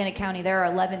Columbiana County. There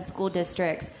are 11 school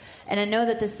districts. And I know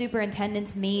that the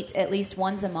superintendents meet at least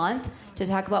once a month to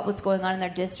talk about what's going on in their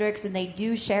districts, and they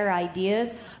do share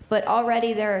ideas. But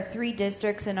already there are 3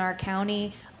 districts in our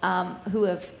county who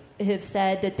have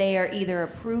said that they are either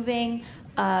approving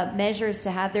measures to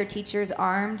have their teachers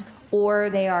armed, or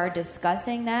they are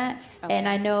discussing that. Okay. And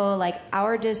I know, like,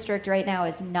 our district right now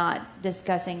is not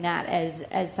discussing that as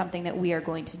something that we are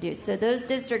going to do. So those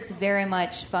districts very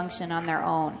much function on their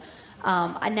own.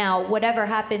 Now, whatever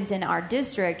happens in our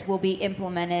district will be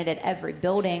implemented at every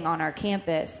building on our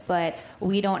campus, but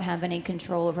we don't have any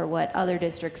control over what other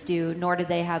districts do, nor do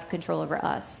they have control over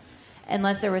us,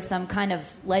 unless there was some kind of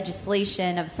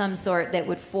legislation of some sort that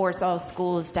would force all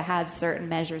schools to have certain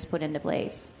measures put into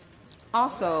place.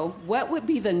 Also, what would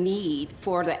be the need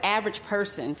for the average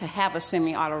person to have a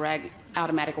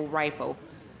semi-automatic rifle?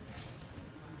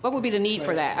 What would be the need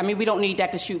for that? I mean, we don't need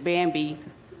that to shoot Bambi.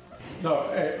 No,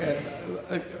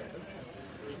 and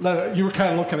you were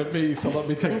kind of looking at me, so let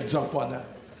me take the jump on that.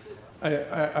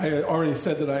 I already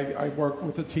said that I work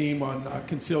with a team on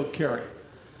concealed carry.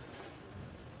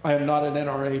 I am not an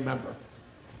NRA member,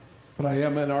 but I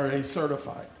am NRA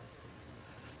certified.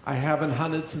 I haven't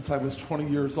hunted since I was 20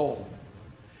 years old.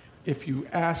 If you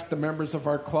ask the members of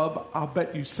our club, I'll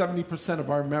bet you 70%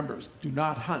 of our members do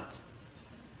not hunt.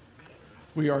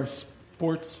 We are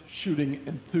sports shooting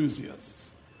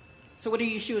enthusiasts. So what are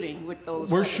you shooting with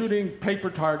those? We're weapons? shooting paper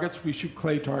targets. We shoot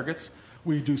clay targets.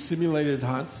 We do simulated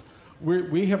hunts.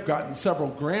 We have gotten several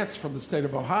grants from the state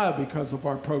of Ohio because of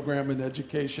our program in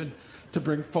education to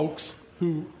bring folks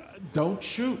who don't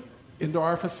shoot into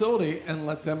our facility and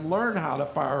let them learn how to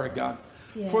fire a gun.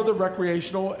 Yeah. For the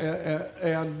recreational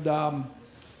and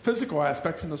physical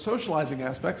aspects and the socializing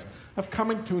aspects of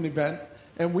coming to an event,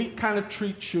 and we kind of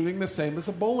treat shooting the same as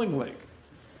a bowling league.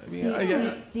 I mean,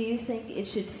 do you think it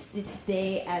should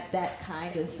stay at that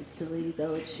kind of facility,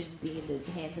 though it shouldn't be in the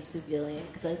hands of civilians?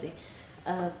 Because I think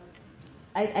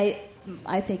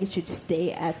I think it should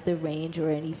stay at the range or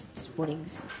any sporting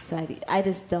society. I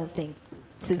just don't think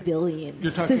civilians.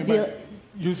 You're talking about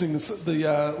using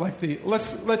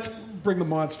let's bring the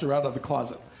monster out of the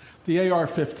closet. The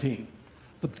AR-15,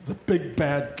 the big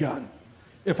bad gun.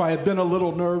 If I had been a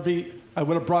little nervy, I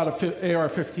would have brought a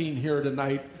AR-15 here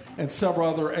tonight and several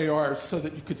other ARs so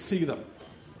that you could see them.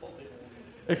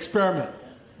 Experiment.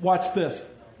 Watch this.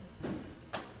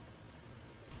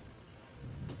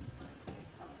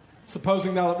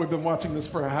 Supposing now that we've been watching this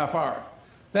for a half hour,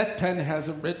 that 10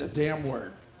 hasn't written a damn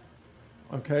word.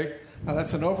 Okay? Now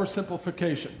that's an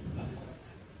oversimplification.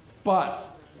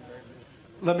 But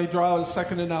let me draw a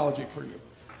second analogy for you.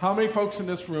 How many folks in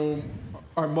this room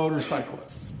are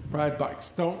motorcyclists, ride bikes?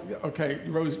 Okay,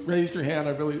 you raised your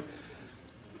hand.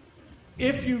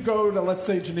 If you go to, let's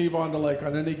say, Geneva on the Lake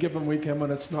on any given weekend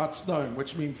when it's not snowing,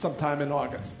 which means sometime in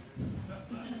August,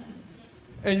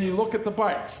 and you look at the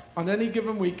bikes, on any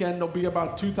given weekend there'll be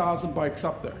about 2,000 bikes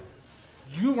up there.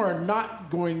 You are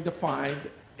not going to find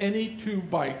any 2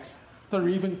 bikes that are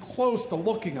even close to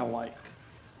looking alike.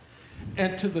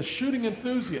 And to the shooting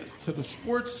enthusiast, to the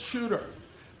sports shooter,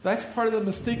 that's part of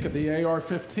the mystique of the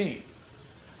AR-15.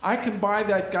 I can buy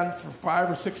that gun for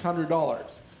 $500 or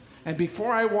 $600. And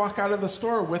before I walk out of the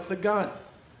store with the gun,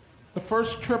 the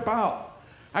first trip out,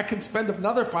 I can spend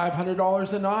another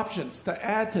 $500 in options to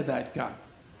add to that gun.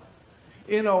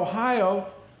 In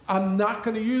Ohio, I'm not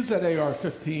going to use that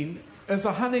AR-15 as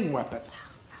a hunting weapon.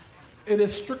 It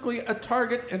is strictly a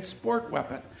target and sport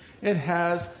weapon. It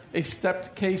has a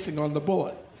stepped casing on the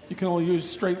bullet. You can only use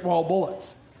straight wall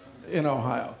bullets in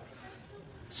Ohio.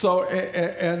 So,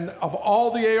 and of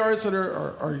all the ARs that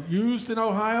are used in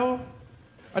Ohio,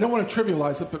 I don't want to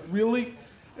trivialize it, but really,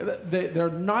 they're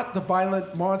not the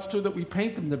violent monster that we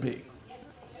paint them to be.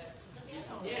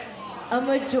 A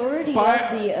majority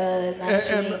of the mass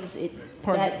shootings,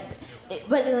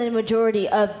 but in the majority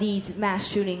of these mass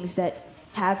shootings that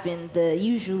happen,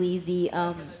 usually the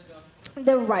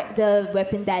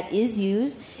weapon that is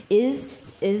used is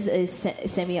a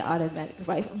semi-automatic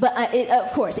rifle. But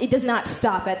of course, it does not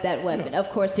stop at that weapon. No. Of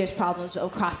course, there's problems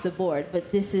across the board,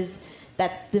 but that's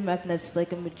the weapon that's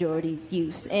like a majority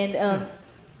use. And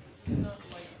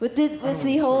with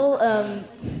the whole,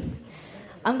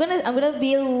 I'm gonna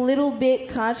be a little bit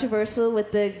controversial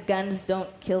with the guns don't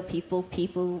kill people,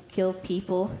 people kill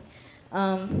people.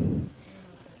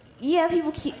 Yeah,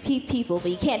 people keep people,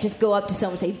 but you can't just go up to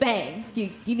someone and say bang.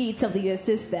 You need something to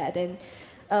assist that. And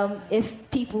if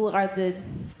people are the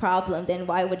problem, then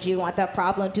why would you want that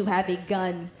problem to have a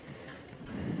gun?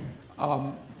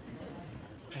 I'm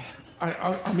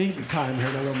eating time here,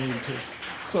 and I don't mean to.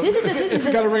 So This is if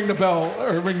you got to ring the bell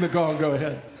or ring the gong, go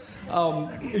ahead.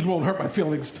 It won't hurt my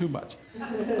feelings too much.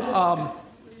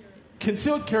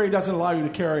 Concealed carry doesn't allow you to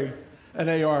carry an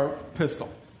AR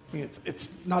pistol. I mean, it's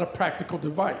not a practical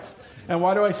device. And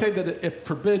why do I say that it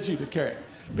forbids you to carry it?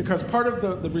 Because part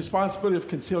of the responsibility of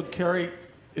concealed carry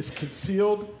is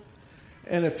concealed.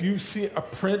 And if you see a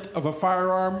print of a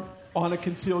firearm on a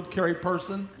concealed carry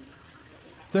person,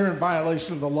 they're in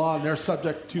violation of the law, and they're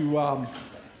subject to, I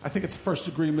think it's a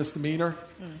first-degree misdemeanor.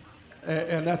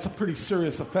 And that's a pretty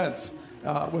serious offense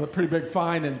with a pretty big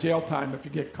fine and jail time if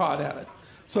you get caught at it.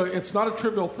 So it's not a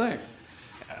trivial thing.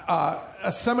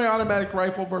 A semi-automatic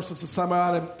rifle versus a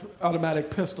semi-automatic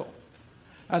pistol.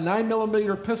 A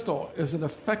 9mm pistol is an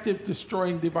effective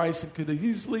destroying device and could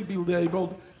easily be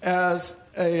labeled as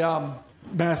a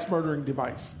mass murdering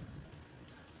device.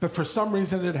 But for some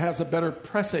reason, it has a better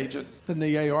press agent than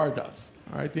the AR does.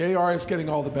 All right, the AR is getting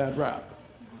all the bad rap.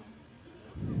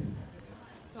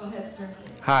 Go ahead, sir.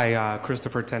 Hi,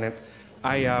 Christopher Tennant.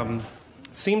 I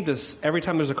seem to, every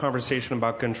time there's a conversation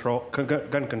about gun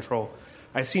control,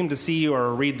 I seem to see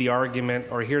or read the argument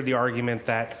or hear the argument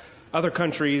that other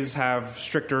countries have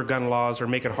stricter gun laws or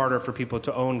make it harder for people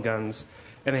to own guns,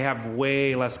 and they have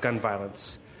way less gun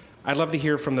violence. I'd love to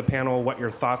hear from the panel what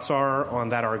your thoughts are on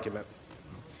that argument.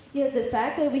 Yeah, the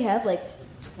fact that we have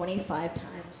 25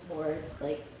 times more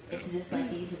incidents like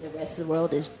these in the rest of the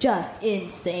world is just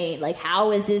insane.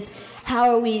 How is this?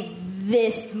 How are we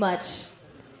this much?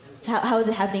 How is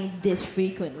it happening this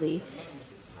frequently?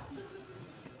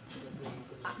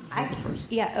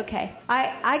 Okay.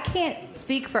 I can't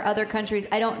speak for other countries.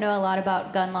 I don't know a lot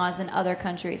about gun laws in other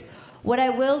countries. What I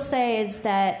will say is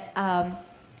that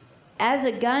as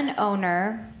a gun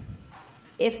owner,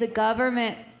 if the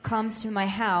government comes to my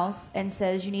house and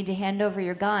says you need to hand over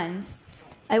your guns,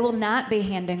 I will not be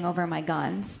handing over my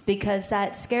guns because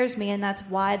that scares me, and that's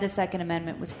why the Second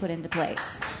Amendment was put into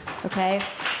place. Okay?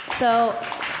 So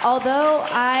although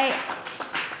I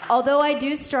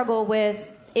do struggle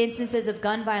with instances of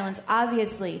gun violence,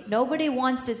 obviously, nobody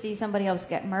wants to see somebody else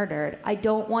get murdered. I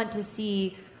don't want to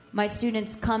see my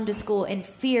students come to school in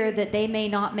fear that they may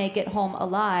not make it home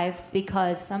alive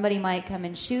because somebody might come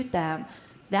and shoot them.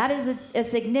 That is a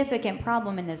significant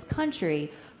problem in this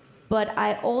country. But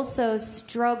I also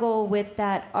struggle with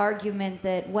that argument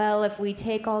that, well, if we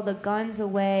take all the guns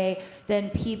away, then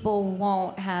people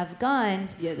won't have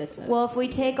guns. Yeah, that's it. Well, if we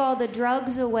take all the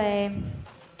drugs away,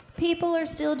 people are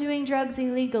still doing drugs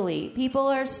illegally. People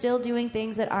are still doing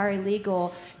things that are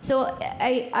illegal. So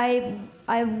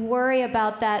I worry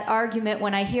about that argument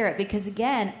when I hear it because,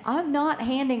 again, I'm not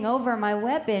handing over my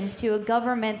weapons to a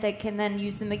government that can then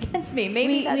use them against me.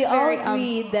 Maybe we all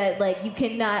agree that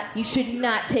you should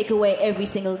not take away every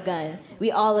single gun.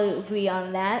 We all agree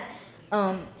on that.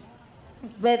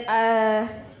 But I'm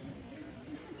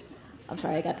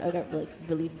sorry, I got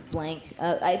really blank.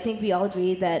 I think we all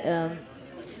agree that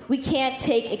we can't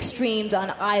take extremes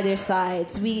on either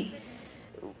sides.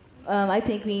 I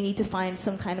think we need to find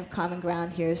some kind of common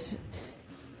ground here.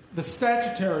 The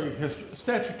statutory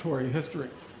history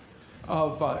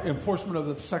of enforcement of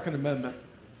the Second Amendment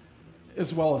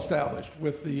is well established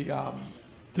with the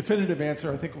definitive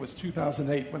answer, I think it was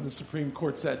 2008, when the Supreme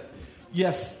Court said,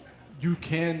 yes, you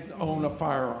can own a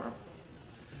firearm.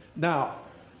 Now,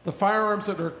 the firearms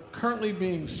that are currently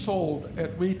being sold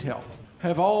at retail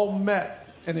have all met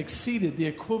and exceeded the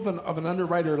equivalent of an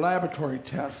underwriter laboratory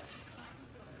test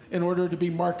in order to be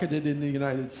marketed in the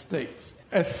United States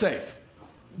as safe.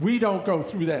 We don't go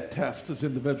through that test as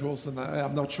individuals, and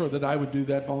I'm not sure that I would do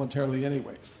that voluntarily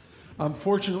anyways.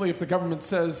 Unfortunately, if the government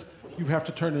says you have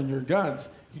to turn in your guns,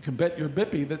 you can bet your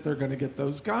bippy that they're going to get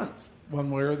those guns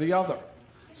one way or the other.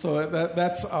 So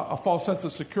that's a false sense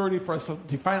of security for us to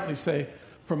defiantly say,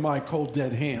 from my cold,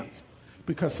 dead hands.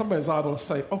 Because somebody's liable to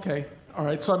say, okay, all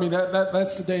right. So, I mean,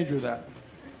 that's the danger of that.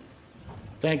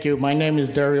 Thank you. My name is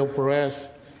Dario Perez.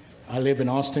 I live in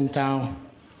Austintown.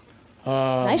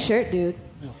 Nice shirt, dude.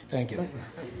 Oh, thank you.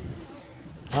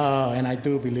 And I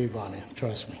do believe on it,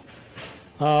 trust me.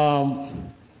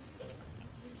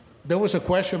 There was a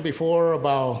question before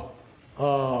about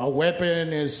a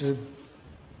weapon is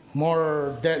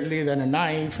more deadly than a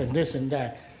knife and this and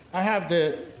that. I have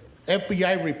the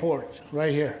FBI report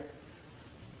right here.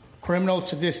 Criminal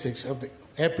statistics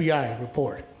FBI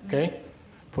report, okay,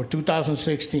 for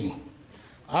 2016.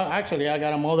 Actually, I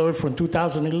got them all the way from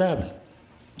 2011,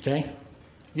 okay?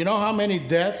 You know how many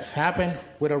deaths happened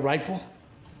with a rifle?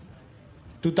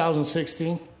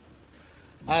 2016.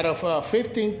 Out of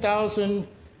 15,000,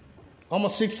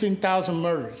 almost 16,000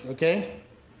 murders, okay?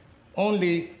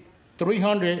 Only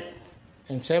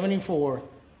 374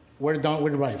 were done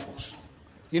with rifles.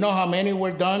 You know how many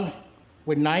were done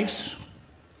with knives?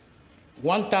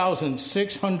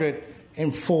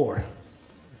 1,604.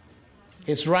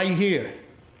 It's right here.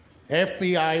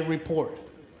 FBI report.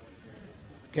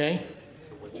 Okay?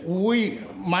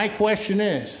 My question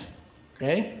is,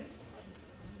 okay?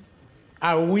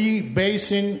 Are we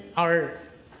basing are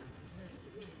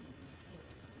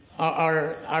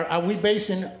we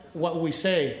basing what we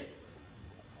say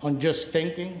on just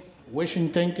thinking, wishing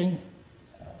thinking?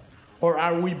 Or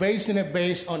are we basing it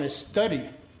based on a study?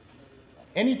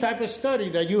 Any type of study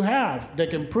that you have that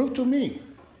can prove to me,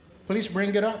 please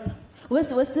bring it up. What's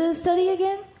the study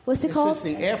again? What's it called?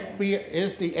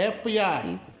 It's the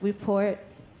FBI report.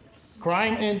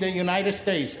 Crime in the United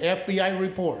States, FBI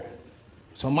report.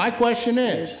 So my question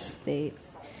is,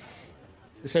 States.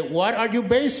 What are you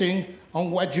basing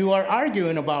on what you are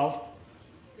arguing about?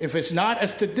 If it's not a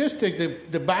statistic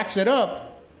that backs it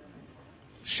up,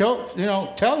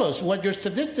 tell us what your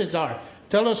statistics are.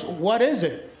 Tell us what is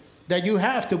it that you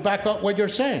have to back up what you're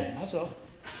saying. That's all.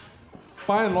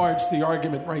 By and large, the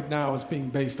argument right now is being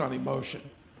based on emotion.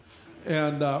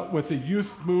 And with the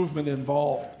youth movement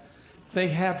involved, they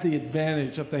have the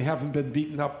advantage of they haven't been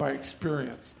beaten up by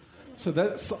experience. So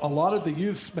that's a lot of the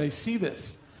youths may see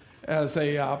this as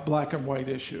a black and white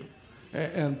issue.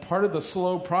 And part of the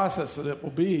slow process that it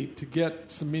will be to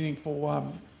get some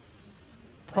meaningful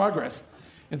progress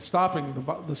in stopping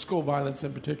the school violence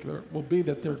in particular will be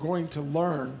that they're going to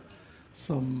learn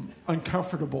some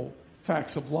uncomfortable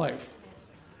facts of life,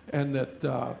 and that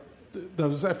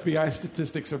those FBI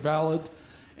statistics are valid,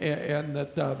 and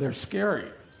that they're scary.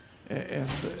 And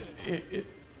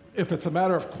if it's a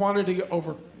matter of quantity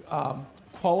over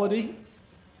quality,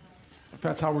 if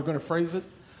that's how we're going to phrase it,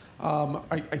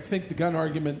 I think the gun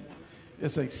argument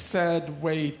is a sad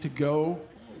way to go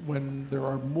when there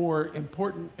are more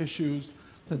important issues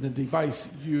than the device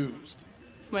used.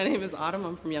 My name is Autumn.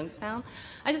 I'm from Youngstown.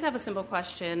 I just have a simple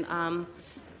question.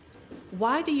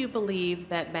 Why do you believe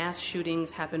that mass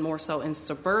shootings happen more so in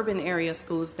suburban area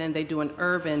schools than they do in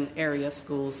urban area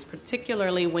schools,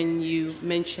 particularly when you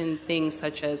mention things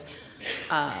such as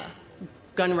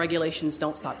gun regulations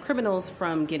don't stop criminals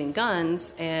from getting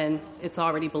guns, and it's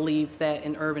already believed that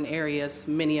in urban areas,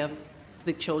 many of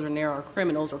the children there are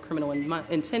criminals or criminal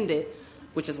intended,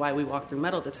 which is why we walk through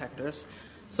metal detectors.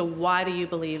 So why do you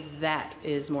believe that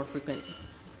is more frequent?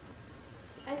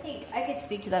 I think I could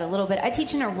speak to that a little bit. I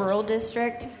teach in a rural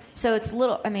district, so it's a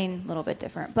little bit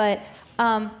different. But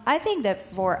I think that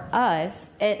for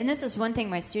us, and this is one thing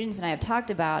my students and I have talked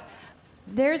about,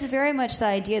 there's very much the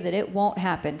idea that it won't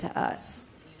happen to us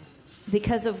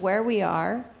because of where we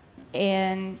are.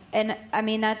 And I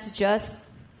mean, that's just,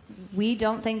 we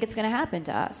don't think it's going to happen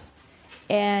to us.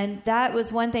 And that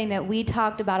was one thing that we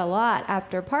talked about a lot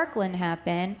after Parkland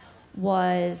happened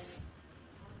was,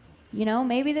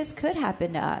 maybe this could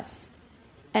happen to us.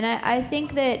 And I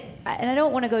think that, and I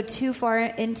don't want to go too far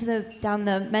into down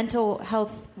the mental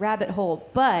health rabbit hole,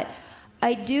 but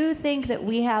I do think that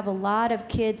we have a lot of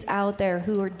kids out there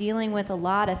who are dealing with a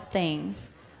lot of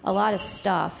things, a lot of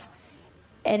stuff,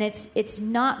 and it's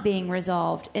not being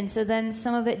resolved. And so then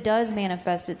some of it does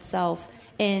manifest itself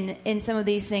in some of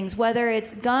these things, whether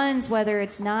it's guns, whether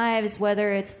it's knives,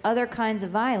 whether it's other kinds of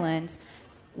violence.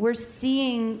 We're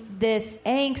seeing this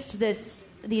angst,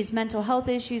 these mental health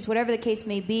issues, whatever the case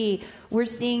may be, we're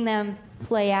seeing them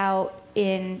play out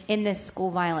in this school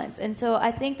violence. And so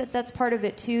I think that that's part of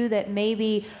it too, that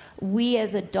maybe we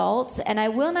as adults, and I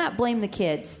will not blame the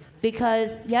kids,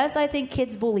 because yes, I think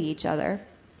kids bully each other.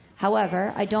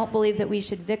 However, I don't believe that we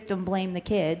should victim blame the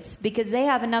kids because they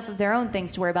have enough of their own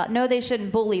things to worry about. No, they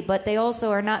shouldn't bully, but they also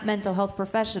are not mental health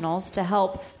professionals to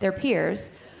help their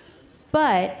peers.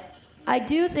 But I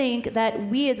do think that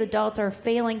we as adults are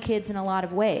failing kids in a lot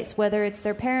of ways, whether it's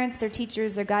their parents, their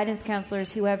teachers, their guidance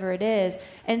counselors, whoever it is.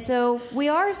 And so we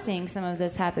are seeing some of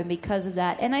this happen because of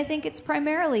that. And I think it's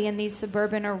primarily in these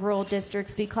suburban or rural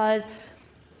districts because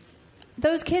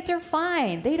those kids are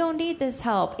fine. They don't need this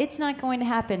help. It's not going to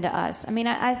happen to us. I mean,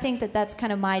 I think that that's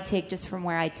kind of my take just from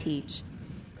where I teach.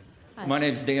 My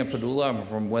name's Dan Padula. I'm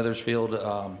from Weathersfield.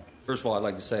 First of all, I'd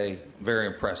like to say I'm very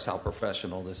impressed how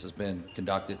professional this has been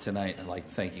conducted tonight. I'd like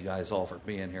to thank you guys all for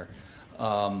being here.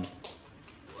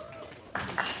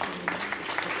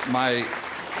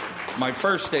 My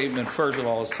first statement, first of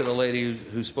all, is to the lady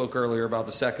who spoke earlier about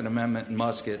the Second Amendment and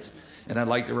muskets. And I'd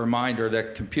like to remind her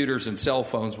that computers and cell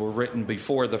phones were written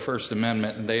before the First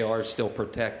Amendment, and they are still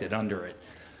protected under it.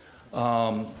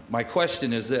 My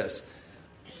question is this.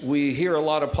 We hear a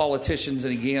lot of politicians,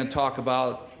 and again, talk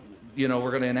about, we're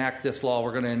going to enact this law,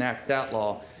 we're going to enact that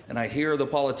law. And I hear the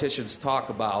politicians talk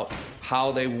about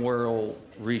how they will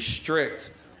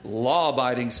restrict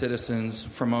law-abiding citizens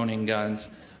from owning guns,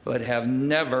 but have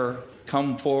never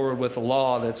come forward with a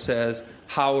law that says,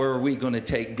 how are we going to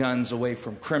take guns away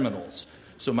from criminals?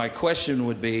 So my question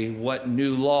would be, what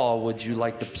new law would you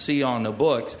like to see on the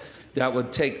books that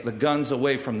would take the guns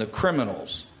away from the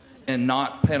criminals and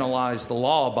not penalize the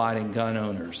law-abiding gun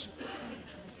owners?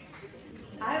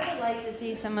 I would like to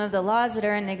see some of the laws that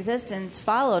are in existence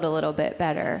followed a little bit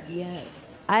better. Yes.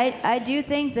 I do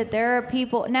think that there are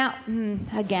people now.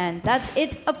 Again,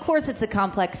 of course it's a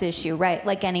complex issue, right?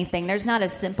 Like anything, there's not a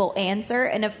simple answer.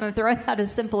 And if I'm throwing out a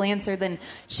simple answer, then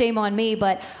shame on me.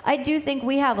 But I do think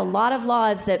we have a lot of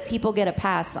laws that people get a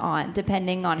pass on,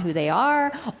 depending on who they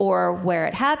are, or where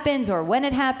it happens, or when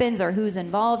it happens, or who's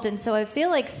involved. And so I feel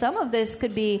like some of this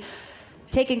could be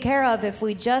taken care of if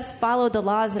we just followed the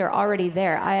laws that are already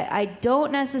there. I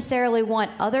don't necessarily want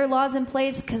other laws in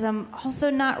place because I'm also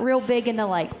not real big into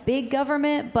like big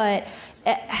government, but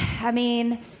I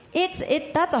mean,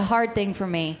 that's a hard thing for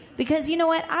me because you know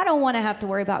what? I don't want to have to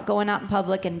worry about going out in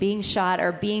public and being shot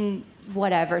or being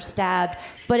stabbed.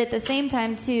 But at the same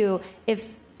time too, if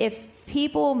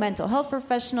people, mental health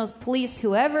professionals, police,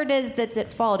 whoever it is that's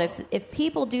at fault, if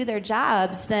people do their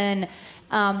jobs, then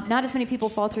not as many people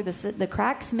fall through the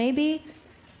cracks, maybe.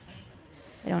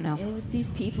 I don't know. And with these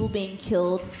people being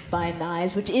killed by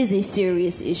knives, which is a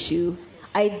serious issue,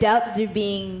 I doubt that they're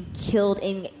being killed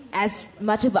in as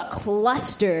much of a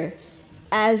cluster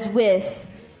as with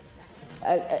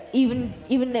even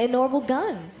a normal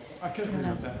gun. I can agree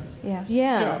with that.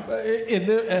 Yeah.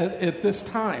 At this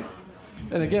time,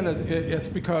 and again, it's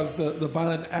because the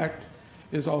violent act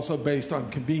is also based on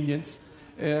convenience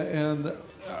and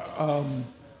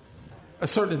a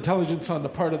certain intelligence on the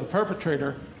part of the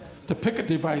perpetrator to pick a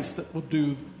device that will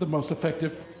do the most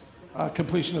effective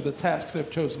completion of the tasks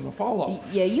they've chosen to follow.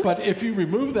 But if you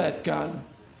remove that gun,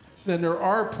 then there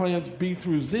are plans B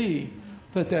through Z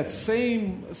that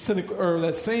same cynical or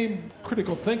that same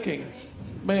critical thinking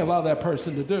may allow that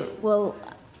person to do. Well,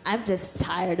 I'm just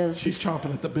tired of... She's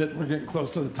chomping at the bit. We're getting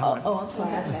close to the time. Oh, I'm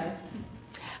sorry.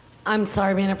 I'm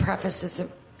sorry, I'm going to preface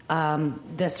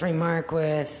this remark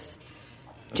with,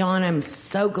 John, I'm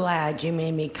so glad you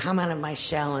made me come out of my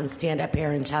shell and stand up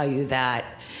here and tell you that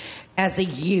as a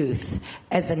youth,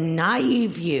 as a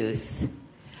naive youth,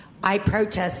 I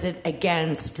protested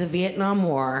against the Vietnam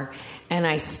War and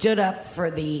I stood up for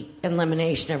the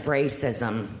elimination of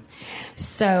racism.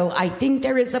 So I think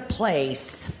there is a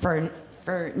place for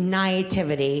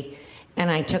naivety, and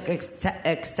I took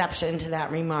exception to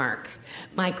that remark.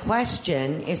 My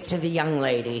question is to the young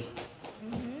lady.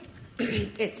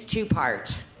 It's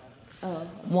two-part.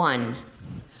 One,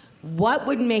 what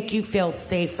would make you feel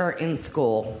safer in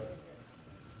school?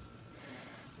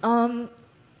 It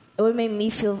would make me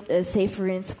feel safer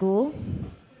in school.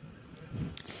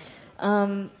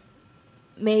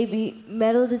 Maybe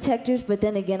metal detectors, but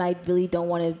then again, I really don't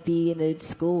want to be in a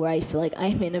school where I feel like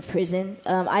I'm in a prison.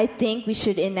 I think we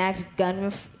should enact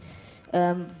gun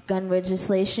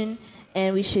legislation,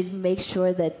 and we should make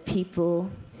sure that people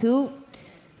who...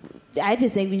 I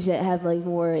just think we should have like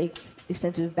more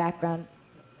extensive background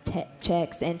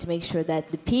checks, and to make sure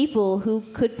that the people who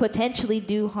could potentially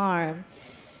do harm,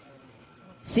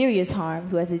 serious harm,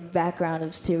 who has a background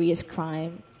of serious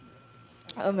crime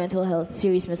or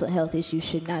serious mental health issues,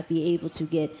 should not be able to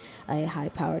get a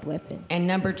high-powered weapon. And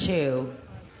number two,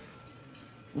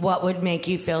 what would make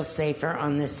you feel safer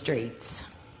on the streets?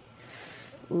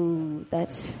 Ooh,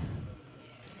 that's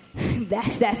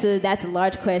a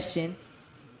large question.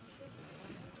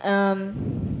 I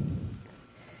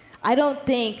don't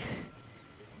think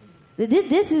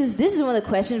this is one of the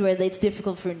questions where it's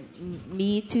difficult for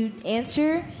me to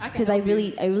answer because I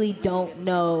really don't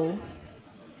know.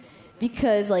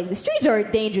 Because like the streets are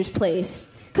a dangerous place.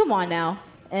 Come on now,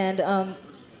 and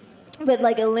but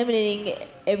like eliminating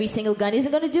every single gun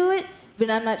isn't going to do it.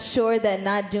 But I'm not sure that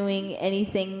not doing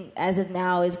anything as of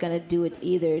now is going to do it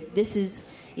either. This is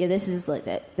like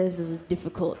that. This is a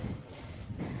difficult.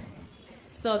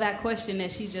 So that question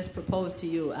that she just proposed to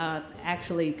you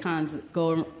actually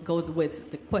goes with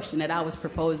the question that I was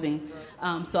proposing.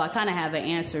 So I kind of have an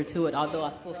answer to it, although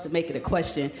I'm supposed to make it a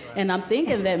question. And I'm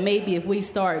thinking that maybe if we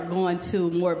start going to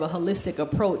more of a holistic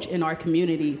approach in our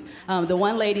communities. The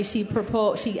one lady, she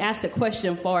asked a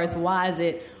question as far as why is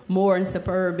it more in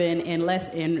suburban and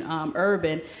less in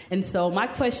urban. And so my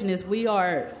question is, we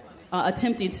are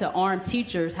attempting to arm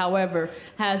teachers. However,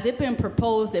 has it been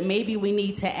proposed that maybe we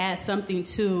need to add something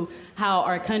to how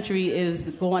our country is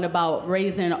going about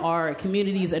raising our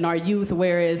communities and our youth,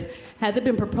 whereas has it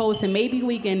been proposed that maybe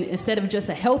we can, instead of just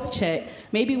a health check,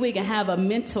 maybe we can have a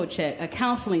mental check, a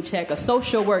counseling check, a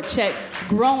social work check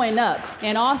growing up?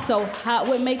 And also,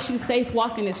 what makes you safe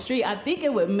walking the street? I think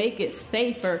it would make it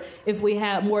safer if we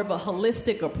had more of a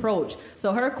holistic approach.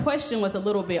 So her question was a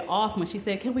little bit off when she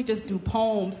said, can we just do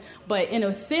poems? But in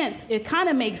a sense, it kind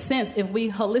of makes sense if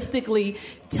we holistically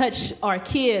touch our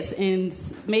kids in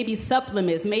maybe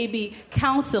supplements, maybe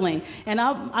counseling. And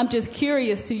I'm just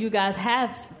curious to you guys,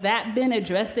 has that been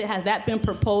addressed? Has that been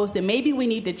proposed? And maybe we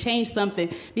need to change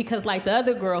something because like the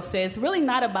other girl said, it's really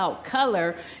not about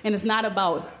color and it's not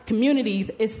about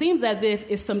communities. It seems as if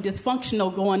it's some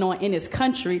dysfunctional going on in this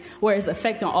country where it's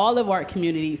affecting all of our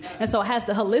communities. And so has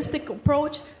the holistic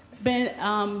approach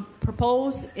been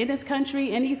proposed in this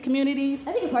country, in these communities?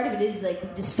 I think a part of it is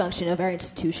like the dysfunction of our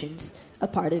institutions. A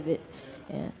part of it,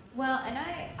 yeah. Well, and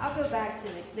I'll go back to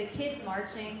the kids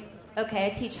marching. Okay, I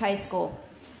teach high school,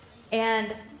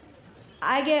 and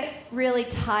I get really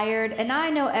tired, and I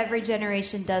know every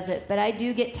generation does it, but I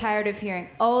do get tired of hearing,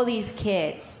 oh, these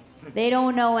kids, they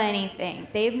don't know anything.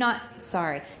 They've not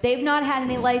had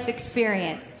any life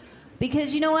experience.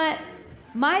 Because you know what?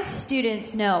 My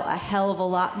students know a hell of a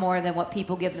lot more than what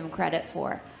people give them credit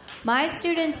for. My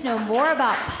students know more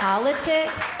about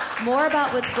politics, more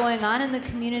about what's going on in the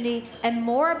community, and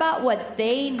more about what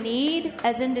they need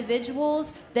as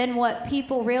individuals than what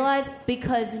people realize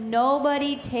because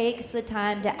nobody takes the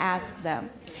time to ask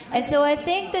them. And so I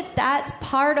think that that's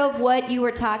part of what you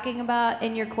were talking about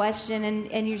in your question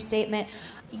and your statement.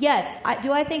 Yes,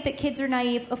 do I think that kids are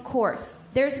naive? Of course.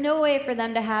 There's no way for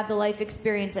them to have the life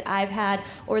experience that I've had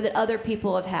or that other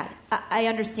people have had. I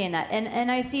understand that.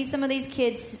 And I see some of these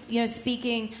kids,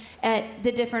 speaking at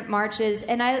the different marches.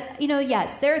 And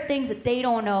yes, there are things that they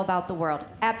don't know about the world.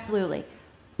 Absolutely.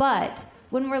 But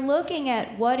when we're looking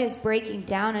at what is breaking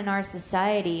down in our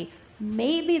society,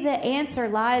 maybe the answer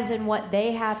lies in what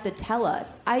they have to tell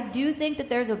us. I do think that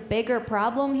there's a bigger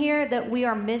problem here that we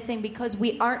are missing because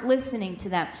we aren't listening to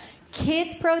them.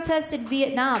 Kids protested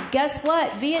Vietnam. Guess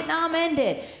what? Vietnam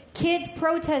ended. Kids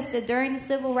protested during the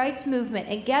Civil Rights Movement.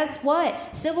 And guess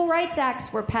what? Civil Rights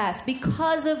Acts were passed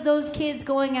because of those kids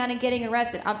going out and getting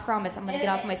arrested. I promise I'm going to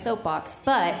get off my soapbox.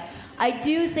 But I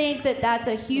do think that that's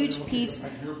a huge piece.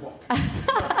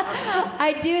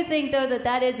 I do think, though,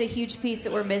 that is a huge piece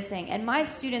that we're missing. And my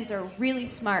students are really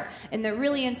smart, and they're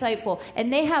really insightful.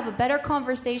 And they have a better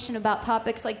conversation about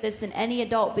topics like this than any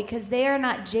adult because they are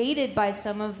not jaded by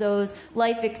some of those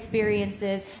life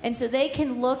experiences. And so they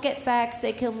can look at facts,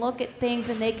 they can look at things,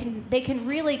 and they can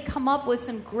really come up with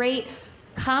some great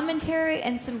commentary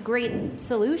and some great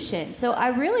solutions. So I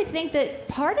really think that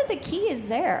part of the key is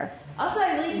there. Also,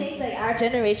 I really think that our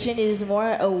generation is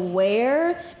more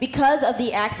aware because of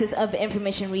the access of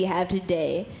information we have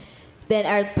today than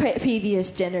our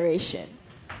previous generation.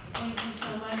 Thank you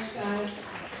so much, guys.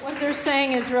 What they're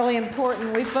saying is really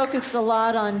important. We focused a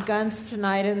lot on guns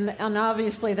tonight, and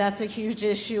obviously that's a huge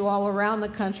issue all around the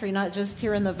country, not just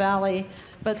here in the Valley.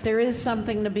 But there is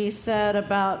something to be said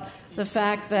about the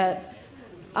fact that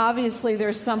obviously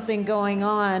there's something going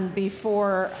on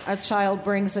before a child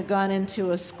brings a gun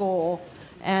into a school,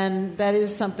 and that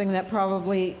is something that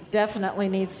probably definitely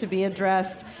needs to be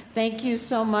addressed. Thank you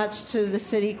so much to the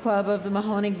City Club of the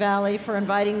Mahoning Valley for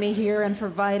inviting me here and for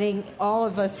inviting all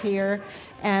of us here.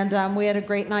 And we had a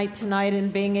great night tonight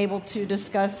and being able to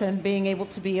discuss and being able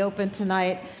to be open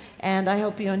tonight. And I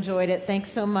hope you enjoyed it. Thanks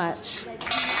so much.